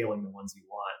variations, upscaling the ones you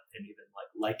want, and even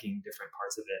like liking different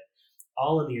parts of it,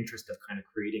 all in the interest of kind of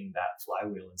creating that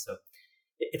flywheel. And so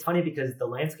it's funny because the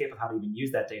landscape of how to even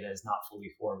use that data is not fully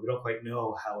formed. We don't quite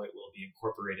know how it will be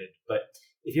incorporated. But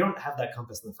if you don't have that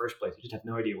compass in the first place, you just have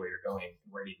no idea where you're going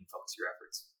and where you can focus your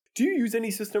efforts. Do you use any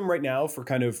system right now for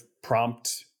kind of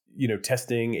prompt,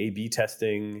 testing, A/B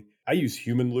testing? I use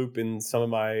Human Loop in some of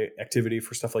my activity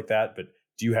for stuff like that. But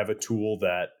do you have a tool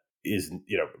that is,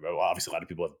 obviously a lot of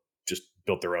people have just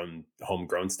built their own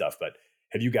homegrown stuff, but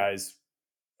have you guys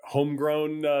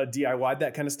homegrown DIY'd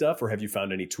that kind of stuff, or have you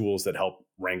found any tools that help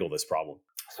wrangle this problem?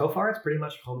 So far, it's pretty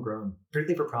much homegrown,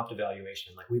 particularly for prompt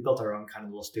evaluation. Like we built our own kind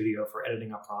of little studio for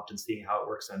editing a prompt and seeing how it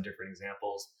works on different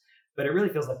examples. But it really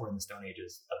feels like we're in the stone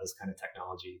ages of this kind of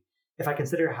technology. If I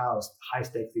consider how high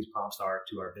stakes these prompts are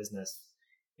to our business,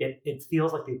 it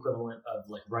feels like the equivalent of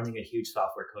like running a huge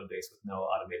software code base with no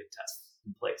automated tests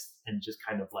in place and just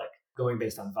kind of like going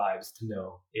based on vibes to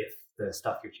know if the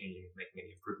stuff you're changing is making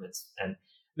any improvements. And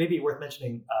maybe worth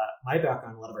mentioning, my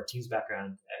background, a lot of our team's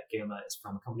background at Gamma is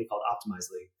from a company called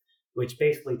Optimizely, which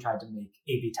basically tried to make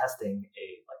A/B testing a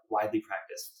like widely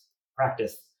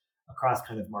practice across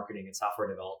kind of marketing and software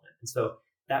development. And so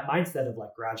that mindset of like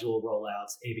gradual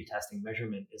rollouts, A/B testing,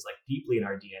 measurement is like deeply in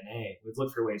our DNA. We've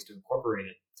looked for ways to incorporate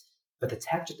it, but the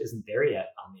tech just isn't there yet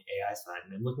on the AI side.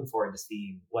 And I'm looking forward to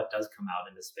seeing what does come out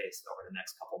in this space over the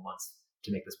next couple months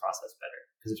to make this process better,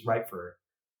 because it's ripe for,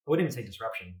 I wouldn't even say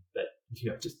disruption, but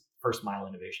just first mile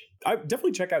innovation. I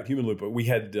definitely check out Human Loop. We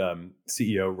had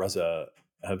CEO Raza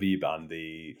Habib on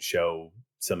the show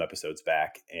some episodes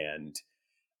back, and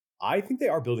I think they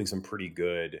are building some pretty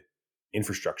good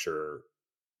infrastructure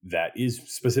that is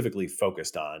specifically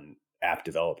focused on app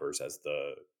developers as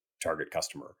the target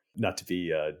customer. Not to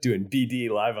be doing BD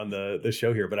live on the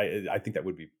show here, but I think that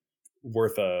would be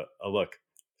worth a look.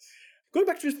 Going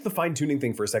back to just the fine-tuning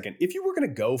thing for a second, if you were going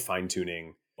to go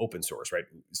fine-tuning open source, right,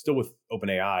 still with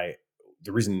OpenAI,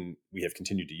 the reason we have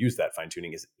continued to use that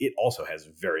fine-tuning is it also has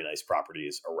very nice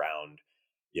properties around,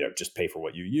 just pay for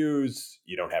what you use.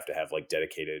 You don't have to have like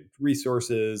dedicated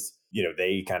resources.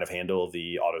 They kind of handle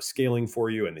the auto scaling for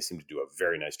you, and they seem to do a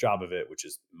very nice job of it, which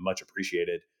is much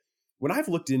appreciated. When I've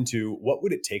looked into what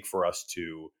would it take for us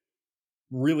to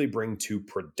really bring to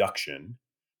production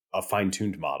a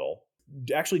fine-tuned model,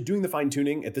 actually doing the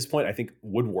fine-tuning at this point, I think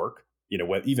would work.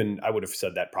 Even I would have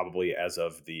said that probably as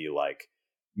of the like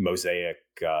Mosaic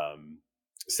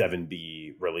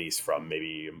 7B release from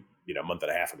maybe a month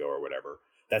and a half ago or whatever.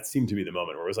 That seemed to be the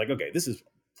moment where it was like, okay, this is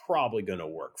probably going to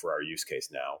work for our use case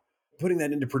now. Putting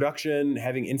that into production,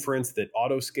 having inference that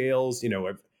auto scales,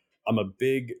 I'm a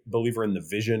big believer in the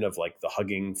vision of like the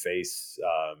Hugging Face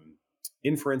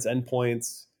inference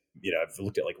endpoints. I've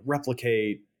looked at like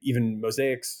Replicate, even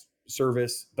Mosaic's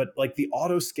service, but like the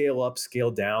auto scale up,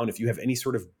 scale down, if you have any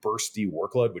sort of bursty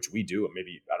workload, which we do,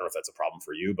 maybe, I don't know if that's a problem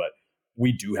for you, but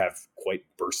we do have quite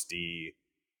bursty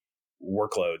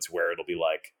workloads where it'll be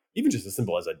like, even just as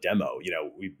simple as a demo,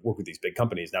 we work with these big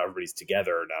companies. Now everybody's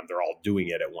together. Now they're all doing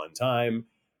it at one time.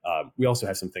 We also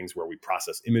have some things where we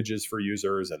process images for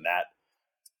users, and that,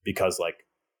 because like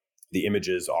the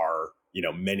images are,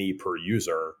 many per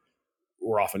user,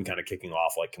 we're often kind of kicking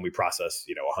off like, can we process,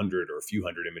 100 or a few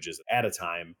hundred images at a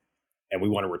time? And we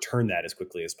want to return that as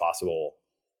quickly as possible.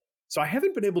 So I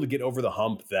haven't been able to get over the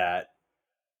hump that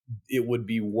it would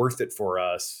be worth it for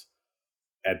us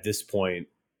at this point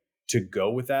to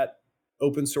go with that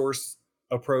open source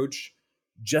approach,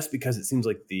 just because it seems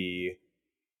like the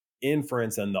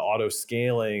inference and the auto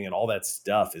scaling and all that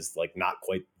stuff is like not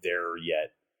quite there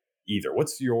yet either.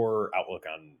 What's your outlook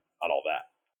on all that?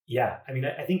 Yeah, I mean,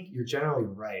 I think you're generally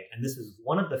right. And this is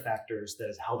one of the factors that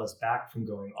has held us back from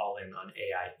going all in on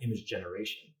AI image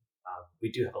generation.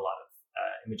 We do have a lot of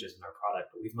images in our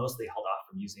product, but we've mostly held off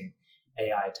from using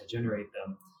AI to generate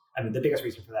them. I mean, the biggest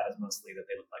reason for that is mostly that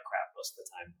they look like crap most of the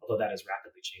time, although that is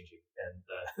rapidly changing and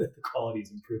the quality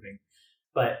is improving.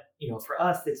 But, for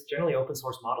us, it's generally open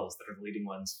source models that are the leading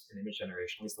ones in image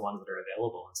generation, at least the ones that are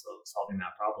available. And so solving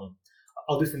that problem.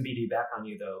 I'll do some BD back on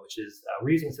you, though, which is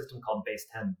we're using a system called Base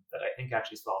 10 that I think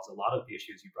actually solves a lot of the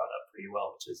issues you brought up pretty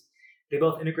well, which is they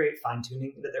both integrate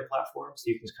fine-tuning into their platform.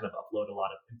 So you can just kind of upload a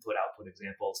lot of input-output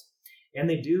examples. And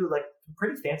they do like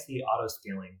pretty fancy auto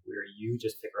scaling where you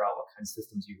just figure out what kind of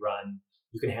systems you run.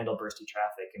 You can handle bursty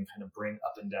traffic and kind of bring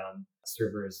up and down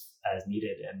servers as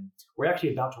needed. And we're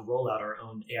actually about to roll out our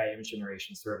own AI image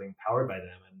generation serving powered by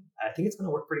them. And I think it's going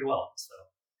to work pretty well. So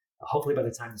hopefully by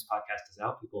the time this podcast is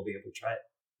out, people will be able to try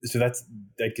it. So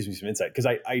that gives me some insight, because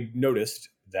I noticed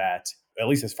that, at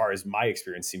least as far as my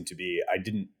experience seemed to be, I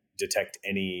didn't detect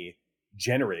any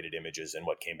generated images in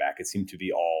what came back. It seemed to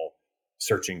be all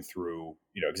searching through,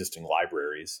 existing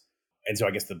libraries. And so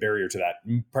I guess the barrier to that,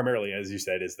 primarily, as you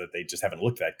said, is that they just haven't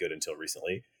looked that good until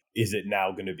recently. Is it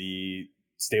now going to be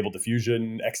Stable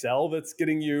Diffusion XL that's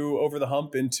getting you over the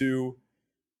hump into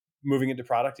moving into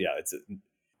product? Yeah, it's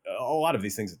a lot of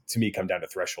these things to me come down to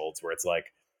thresholds where it's like,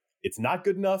 it's not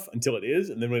good enough until it is.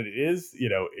 And then when it is,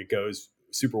 it goes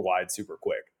super wide, super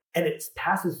quick. And it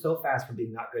passes so fast from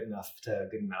being not good enough to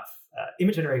good enough.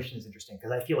 Image generation is interesting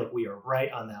because I feel like we are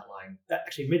right on that line.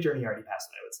 Actually, Midjourney already passed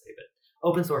it, I would say, but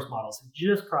open source models have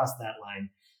just crossed that line.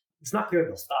 It's not clear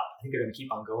they'll stop. I think they're going to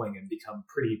keep on going and become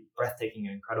pretty breathtaking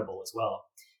and incredible as well.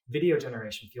 Video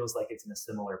generation feels like it's in a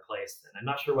similar place. And I'm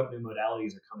not sure what new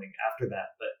modalities are coming after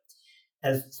that, but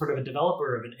as sort of a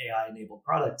developer of an AI-enabled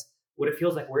product, what it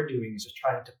feels like we're doing is just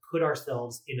trying to put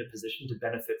ourselves in a position to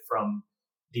benefit from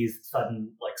these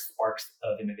sudden like sparks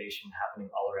of innovation happening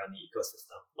all around the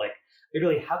ecosystem. Like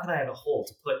literally, how can I have a hole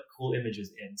to put cool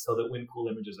images in so that when cool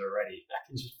images are ready, I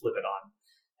can just flip it on?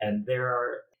 And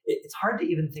it's hard to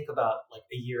even think about like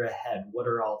a year ahead. What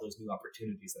are all those new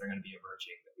opportunities that are going to be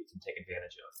emerging that we can take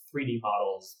advantage of? 3D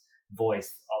models,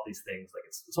 voice, all these things. Like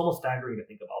it's almost staggering to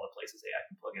think of all the places AI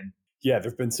can plug in. Yeah,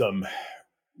 there've been some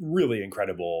really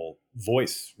incredible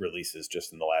voice releases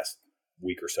just in the last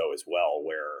week or so as well,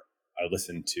 where I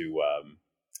listened to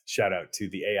shout out to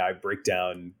the AI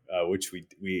breakdown, which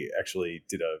we actually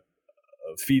did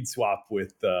a feed swap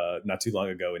with not too long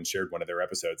ago and shared one of their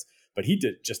episodes. But he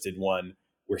just did one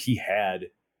where he had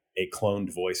a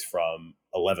cloned voice from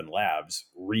 11 Labs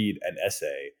read an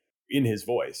essay in his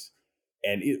voice.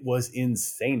 And it was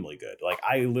insanely good. Like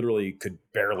I literally could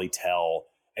barely tell.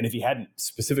 And if he hadn't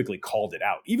specifically called it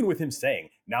out, even with him saying,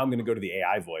 now I'm going to go to the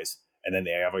AI voice, and then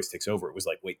the AI voice takes over, it was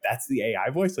like, wait, that's the AI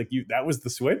voice? Like that was the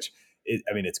switch?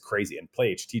 It's crazy. And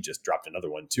PlayHT just dropped another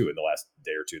one too in the last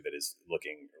day or two that is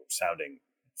sounding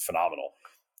phenomenal.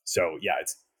 So yeah,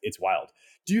 it's wild.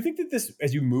 Do you think that this,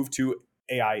 as you move to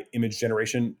AI image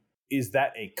generation, is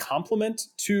that a complement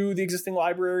to the existing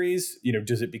libraries?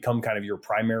 Does it become kind of your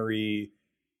primary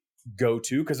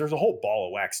go-to? Because there's a whole ball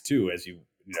of wax too, as you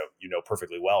know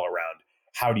perfectly well, around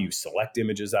how do you select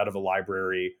images out of a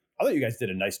library. I thought you guys did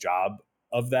a nice job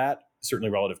of that, certainly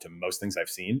relative to most things I've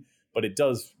seen, but it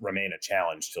does remain a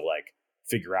challenge to like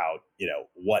figure out,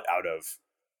 what out of,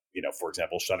 for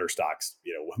example, Shutterstock's,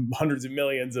 hundreds of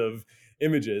millions of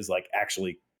images, like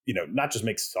actually, not just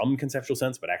make some conceptual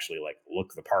sense, but actually like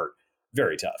look the part.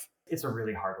 Very tough. It's a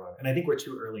really hard one. And I think we're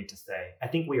too early to say. I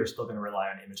think we are still going to rely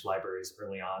on image libraries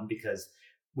early on because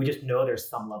we just know there's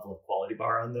some level of quality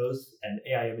bar on those, and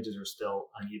AI images are still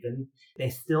uneven. They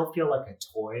still feel like a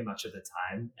toy much of the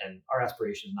time. And our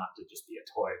aspiration is not to just be a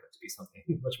toy, but to be something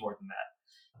much more than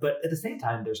that. But at the same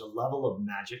time, there's a level of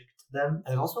magic to them, and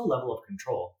there's also a level of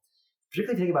control.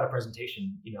 Particularly thinking about a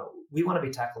presentation, we want to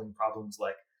be tackling problems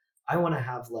like, I want to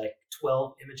have like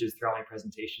 12 images throughout my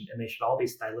presentation, and they should all be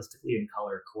stylistically and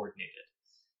color coordinated.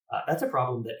 That's a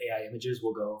problem that AI images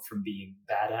will go from being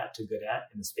bad at to good at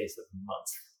in the space of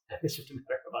months. It's just a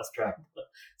matter of us trying to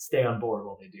stay on board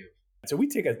while they do. So we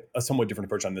take a somewhat different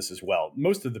approach on this as well.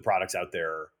 Most of the products out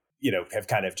there, have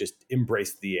kind of just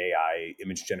embraced the AI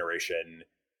image generation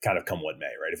kind of come what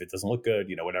may, right? If it doesn't look good,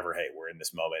 whatever, hey, we're in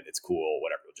this moment, it's cool,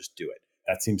 whatever, we'll just do it.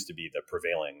 That seems to be the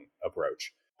prevailing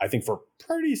approach. I think for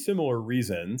pretty similar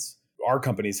reasons, our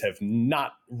companies have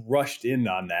not rushed in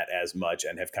on that as much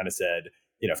and have kind of said,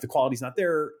 if the quality's not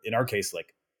there, in our case,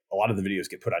 like a lot of the videos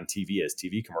get put on TV as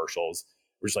TV commercials.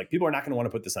 We're just like, people are not going to want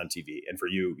to put this on TV. And for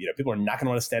you, people are not going to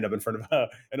want to stand up in front of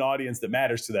an audience that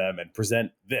matters to them and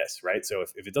present this, right? So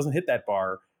if it doesn't hit that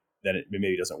bar, then it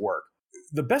maybe doesn't work.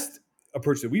 The best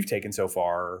approach that we've taken so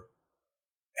far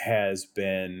has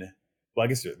been, well, I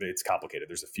guess it's complicated.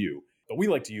 There's a few. But we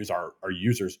like to use our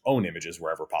users' own images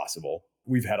wherever possible.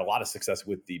 We've had a lot of success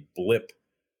with the Blip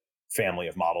family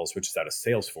of models, which is out of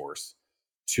Salesforce,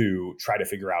 to try to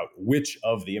figure out which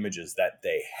of the images that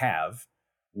they have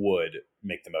would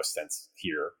make the most sense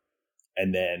here.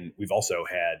 And then we've also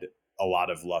had a lot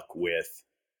of luck with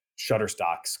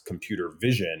Shutterstock's computer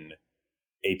vision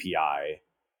API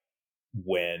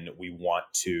when we want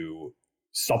to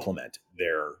supplement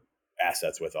their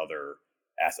assets with other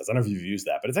assets. I don't know if you've used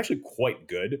that, but it's actually quite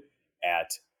good at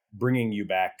bringing you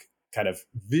back kind of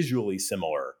visually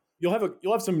similar. You'll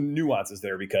have some nuances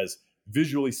there because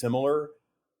visually similar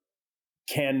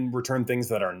can return things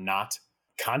that are not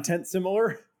content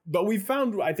similar. But we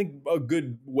found, I think, a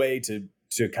good way to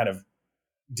kind of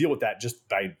deal with that just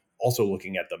by also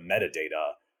looking at the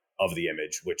metadata of the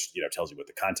image, which tells you what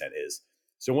the content is.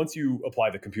 So once you apply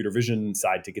the computer vision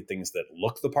side to get things that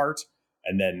look the part,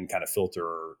 and then kind of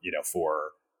filter,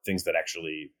 for things that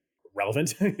actually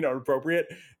relevant, appropriate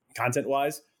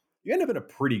content-wise, you end up in a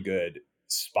pretty good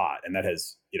spot. And that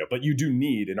has, but you do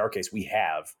need, in our case, we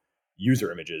have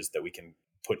user images that we can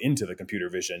put into the computer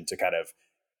vision to kind of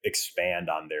expand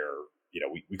on their,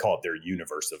 we call it their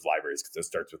universe of libraries because it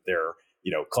starts with their,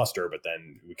 cluster, but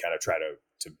then we kind of try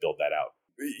to build that out.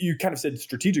 You kind of said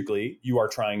strategically, you are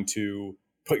trying to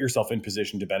put yourself in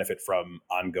position to benefit from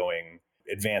ongoing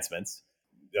advancements.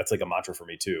 That's like a mantra for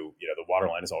me too. The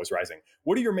waterline is always rising.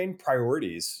 What are your main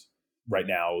priorities right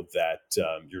now that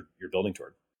you're building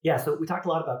toward? Yeah, so we talked a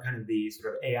lot about kind of the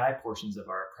sort of AI portions of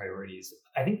our priorities.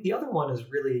 I think the other one is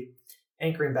really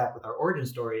anchoring back with our origin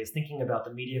story is thinking about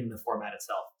the medium and the format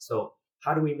itself. So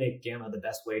how do we make Gamma the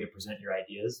best way to present your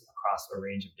ideas across a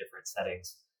range of different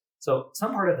settings? So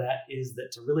some part of that is that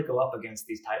to really go up against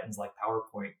these titans like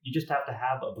PowerPoint, you just have to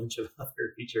have a bunch of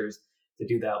other features to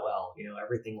do that well.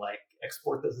 Everything like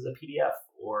export this as a PDF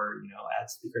or, add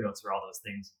speaker notes or all those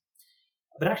things.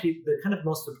 But actually, the kind of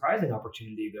most surprising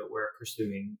opportunity that we're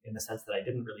pursuing, in the sense that I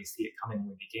didn't really see it coming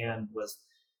when we began, was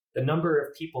the number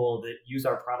of people that use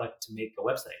our product to make a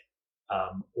website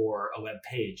or a web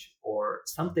page or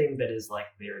something that is like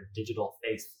their digital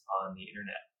face on the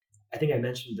internet. I think I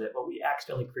mentioned that what we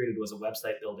accidentally created was a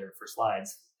website builder for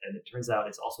slides, and it turns out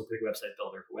it's also a big website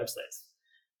builder for websites.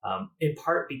 In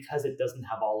part because it doesn't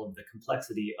have all of the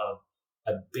complexity of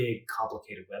a big,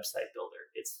 complicated website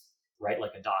builder. It's write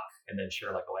like a doc and then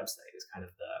share like a website is kind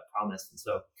of the promise. And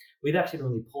so we've actually been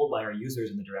really pulled by our users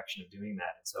in the direction of doing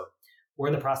that. And so we're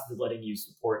in the process of letting you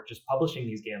support just publishing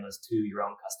these gammas to your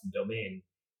own custom domain.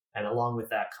 And along with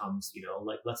that comes,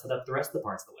 let's set up the rest of the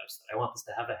parts of the website. I want this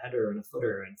to have a header and a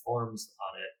footer and forms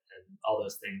on it and all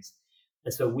those things.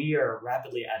 And so we are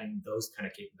rapidly adding those kind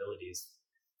of capabilities.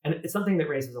 And it's something that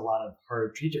raises a lot of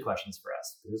hard strategic questions for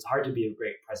us, because it's hard to be a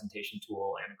great presentation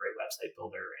tool and a great website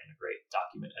builder and a great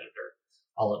document editor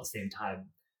all at the same time.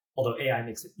 Although AI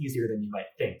makes it easier than you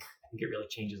might think, I think it really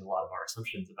changes a lot of our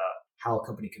assumptions about how a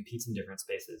company competes in different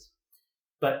spaces.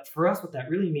 But for us, what that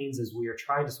really means is we are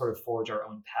trying to sort of forge our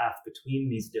own path between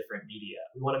these different media.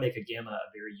 We want to make a gamma a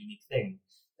very unique thing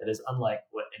that is unlike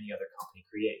what any other company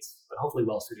creates, but hopefully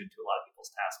well suited to a lot of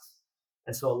people's tasks.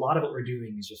 And so a lot of what we're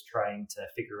doing is just trying to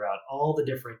figure out all the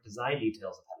different design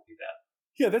details of how to do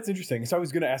that. Yeah, that's interesting. So I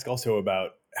was going to ask also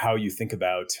about how you think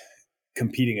about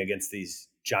competing against these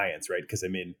giants, right? Because I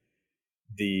mean,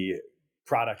 the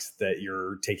products that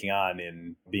you're taking on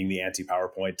in being the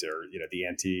anti-PowerPoint or, the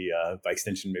anti, by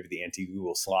extension, maybe the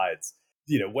anti-Google Slides,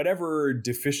 whatever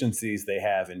deficiencies they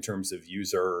have in terms of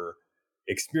user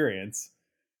experience,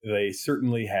 they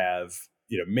certainly have,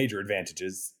 major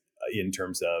advantages in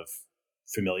terms of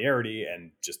familiarity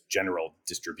and just general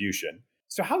distribution.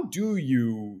 So how do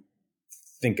you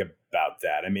think about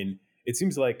that? I mean, it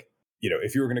seems like,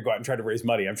 if you were going to go out and try to raise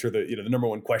money, I'm sure that, the number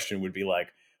one question would be like,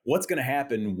 what's going to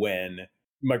happen when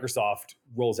Microsoft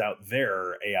rolls out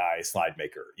their AI slide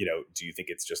maker? Do you think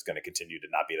it's just going to continue to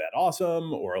not be that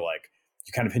awesome? Or like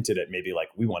you kind of hinted at maybe like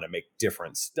we want to make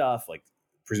different stuff, like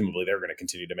presumably they're going to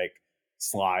continue to make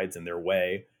slides in their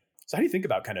way. So how do you think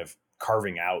about kind of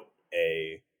carving out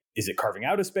is it carving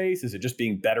out a space? Is it just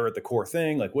being better at the core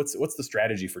thing? Like what's the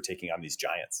strategy for taking on these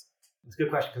giants? It's a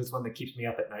good question, because it's one that keeps me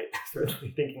up at night,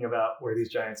 certainly thinking about where these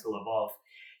giants will evolve.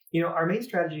 Our main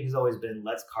strategy has always been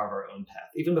let's carve our own path.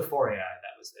 Even before AI,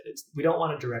 that was it. We don't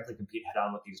want to directly compete head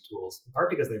on with these tools, in part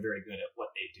because they're very good at what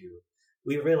they do.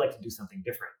 We really like to do something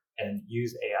different and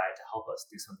use AI to help us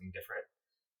do something different.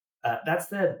 That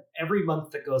said, every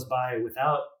month that goes by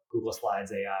without Google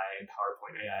Slides AI and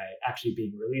PowerPoint AI actually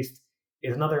being released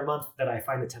is another month that I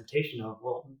find the temptation of,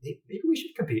 well, maybe we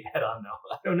should compete head on now.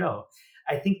 I don't know.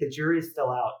 I think the jury is still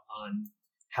out on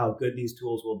how good these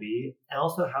tools will be and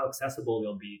also how accessible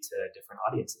they'll be to different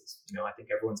audiences. I think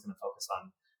everyone's going to focus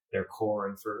on their core.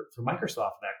 And for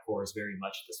Microsoft, that core is very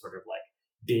much the sort of like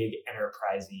big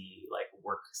enterprisey like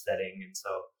work setting. And so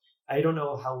I don't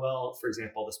know how well, for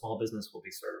example, the small business will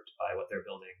be served by what they're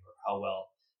building, or how well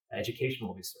education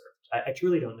will be served. I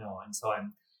truly don't know. And so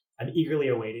I'm eagerly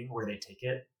awaiting where they take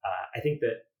it. I think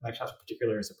that Microsoft in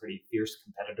particular is a pretty fierce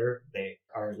competitor. They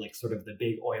are like sort of the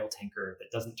big oil tanker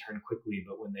that doesn't turn quickly,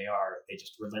 but when they are, they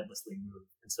just relentlessly move.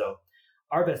 And so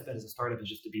our best bet as a startup is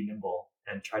just to be nimble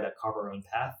and try to carve our own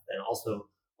path, and also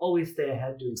always stay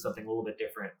ahead doing something a little bit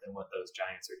different than what those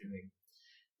giants are doing.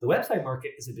 The website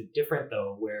market is a bit different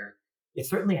though, where it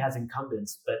certainly has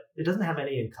incumbents, but it doesn't have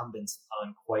any incumbents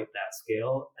on quite that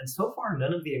scale. And so far,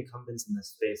 none of the incumbents in this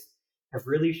space have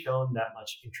really shown that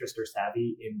much interest or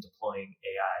savvy in deploying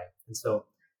AI. And so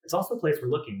it's also a place we're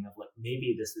looking of like,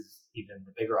 maybe this is even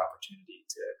the bigger opportunity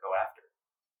to go after.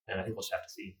 And I think we'll just have to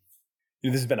see.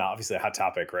 This has been obviously a hot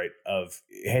topic, right? Of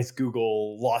has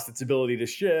Google lost its ability to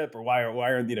ship, or why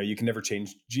aren't, you can never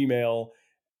change Gmail.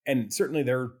 And certainly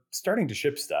they're starting to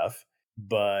ship stuff,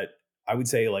 but I would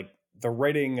say like the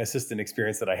writing assistant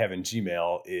experience that I have in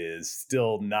Gmail is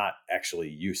still not actually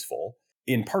useful,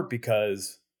 in part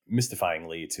because,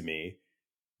 mystifyingly to me,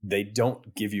 they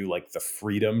don't give you like the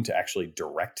freedom to actually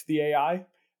direct the AI. I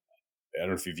don't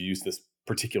know if you've used this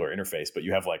particular interface, but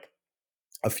you have like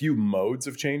a few modes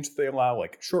of change that they allow,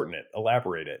 like shorten it,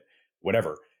 elaborate it,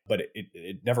 whatever. But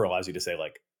it never allows you to say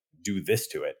like, do this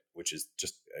to it, which is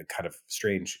just a kind of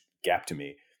strange gap to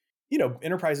me.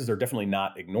 Enterprises are definitely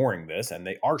not ignoring this, and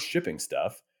they are shipping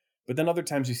stuff. But then other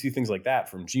times you see things like that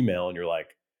from Gmail and you're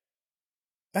like,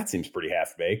 that seems pretty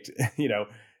half-baked.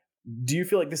 Do you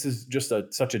feel like this is just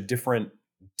such a different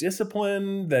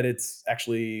discipline that it's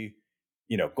actually,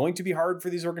 going to be hard for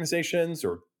these organizations?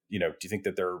 Or, do you think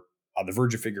that they're on the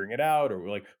verge of figuring it out? Or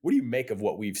like, what do you make of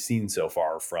what we've seen so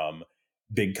far from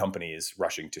big companies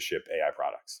rushing to ship AI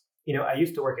products? I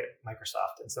used to work at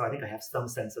Microsoft, and so I think I have some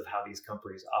sense of how these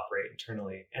companies operate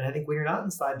internally. And I think when you're not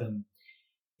inside them,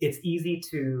 it's easy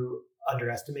to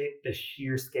underestimate the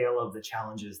sheer scale of the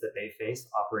challenges that they face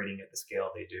operating at the scale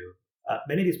they do.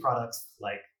 Many of these products,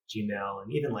 like Gmail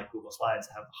and even like Google Slides,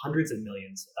 have hundreds of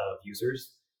millions of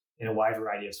users in a wide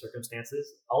variety of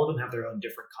circumstances. All of them have their own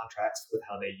different contracts with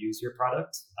how they use your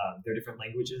product. There are different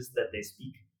languages that they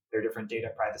speak. There are different data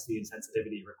privacy and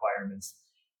sensitivity requirements.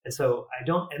 And so I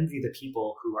don't envy the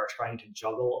people who are trying to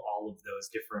juggle all of those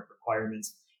different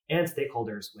requirements and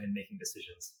stakeholders when making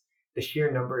decisions. The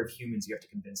sheer number of humans you have to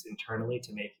convince internally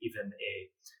to make even a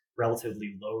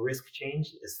relatively low risk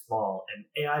change is small.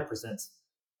 And AI presents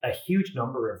a huge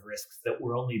number of risks that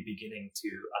we're only beginning to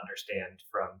understand,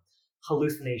 from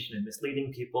hallucination and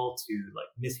misleading people to like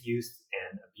misuse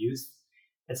and abuse.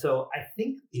 And so I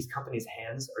think these companies'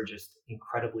 hands are just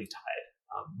incredibly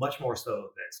tied, much more so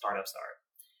than startups are.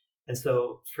 And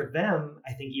so for them,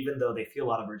 I think even though they feel a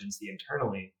lot of urgency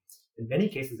internally, in many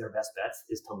cases, their best bets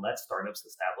is to let startups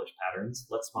establish patterns,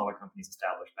 let smaller companies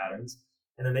establish patterns,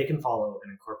 and then they can follow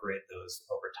and incorporate those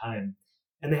over time.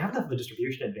 And they have enough of a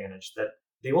distribution advantage that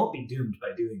they won't be doomed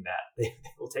by doing that. They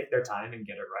will take their time and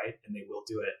get it right, and they will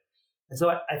do it. And so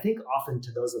I think often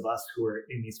to those of us who are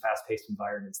in these fast-paced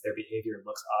environments, their behavior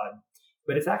looks odd,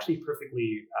 but it's actually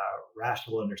perfectly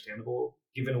rational and understandable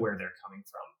given where they're coming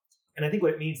from. And I think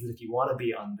what it means is if you want to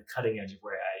be on the cutting edge of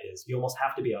where AI is, you almost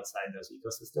have to be outside those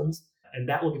ecosystems. And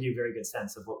that will give you a very good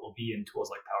sense of what will be in tools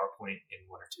like PowerPoint in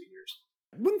 1 or 2 years.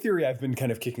 One theory I've been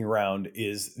kind of kicking around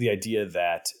is the idea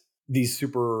that these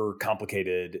super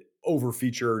complicated,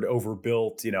 over-featured,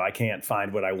 overbuilt, I can't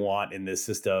find what I want in this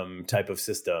system type of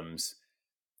systems.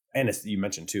 And as you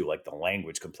mentioned too, like the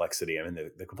language complexity. I mean,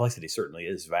 the complexity certainly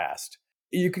is vast.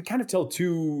 You could kind of tell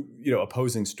two,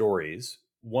 opposing stories.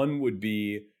 One would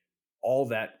be all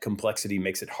that complexity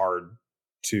makes it hard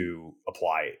to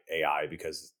apply AI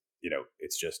because,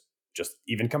 it's just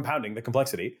even compounding the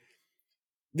complexity.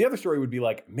 The other story would be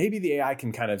like, maybe the AI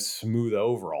can kind of smooth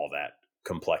over all that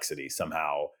complexity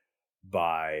somehow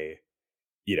by,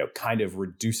 kind of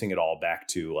reducing it all back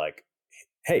to like,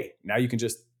 hey, now you can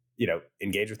just,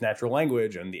 engage with natural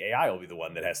language and the AI will be the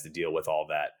one that has to deal with all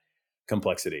that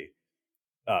complexity.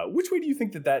 Which way do you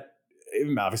think that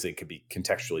obviously it could be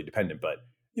contextually dependent, but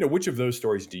which of those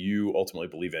stories do you ultimately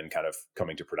believe in kind of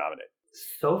coming to predominate?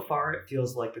 So far, it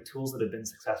feels like the tools that have been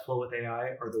successful with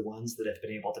AI are the ones that have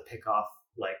been able to pick off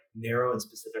like narrow and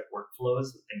specific workflows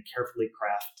and carefully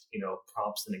craft,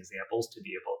 prompts and examples to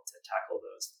be able to tackle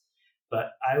those.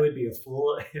 But I would be a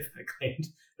fool if I claimed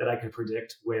that I could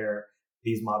predict where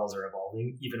these models are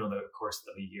evolving, even over the course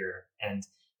of a year. And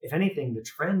if anything, the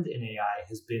trend in AI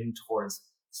has been towards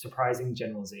surprising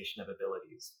generalization of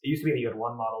abilities. It used to be that you had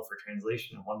one model for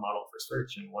translation, and one model for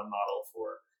search, and one model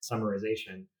for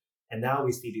summarization. And now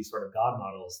we see these sort of God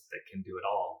models that can do it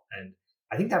all. And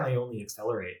I think that may only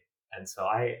accelerate. And so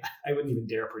I wouldn't even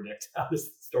dare predict how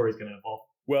this story is going to evolve.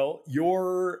 Well,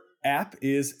 your app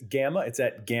is Gamma. It's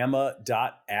at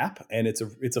gamma.app. And it's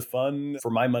a fun, for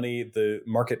my money, the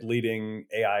market leading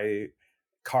AI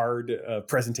card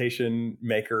presentation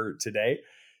maker today.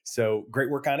 So great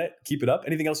work on it. Keep it up.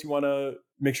 Anything else you want to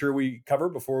make sure we cover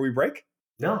before we break?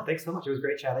 No, thanks so much. It was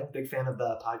great chatting. Big fan of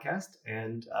the podcast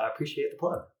and appreciate the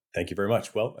plug. Thank you very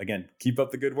much. Well, again, keep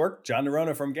up the good work. John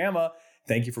Noronha from Gamma.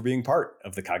 Thank you for being part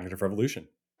of the Cognitive Revolution.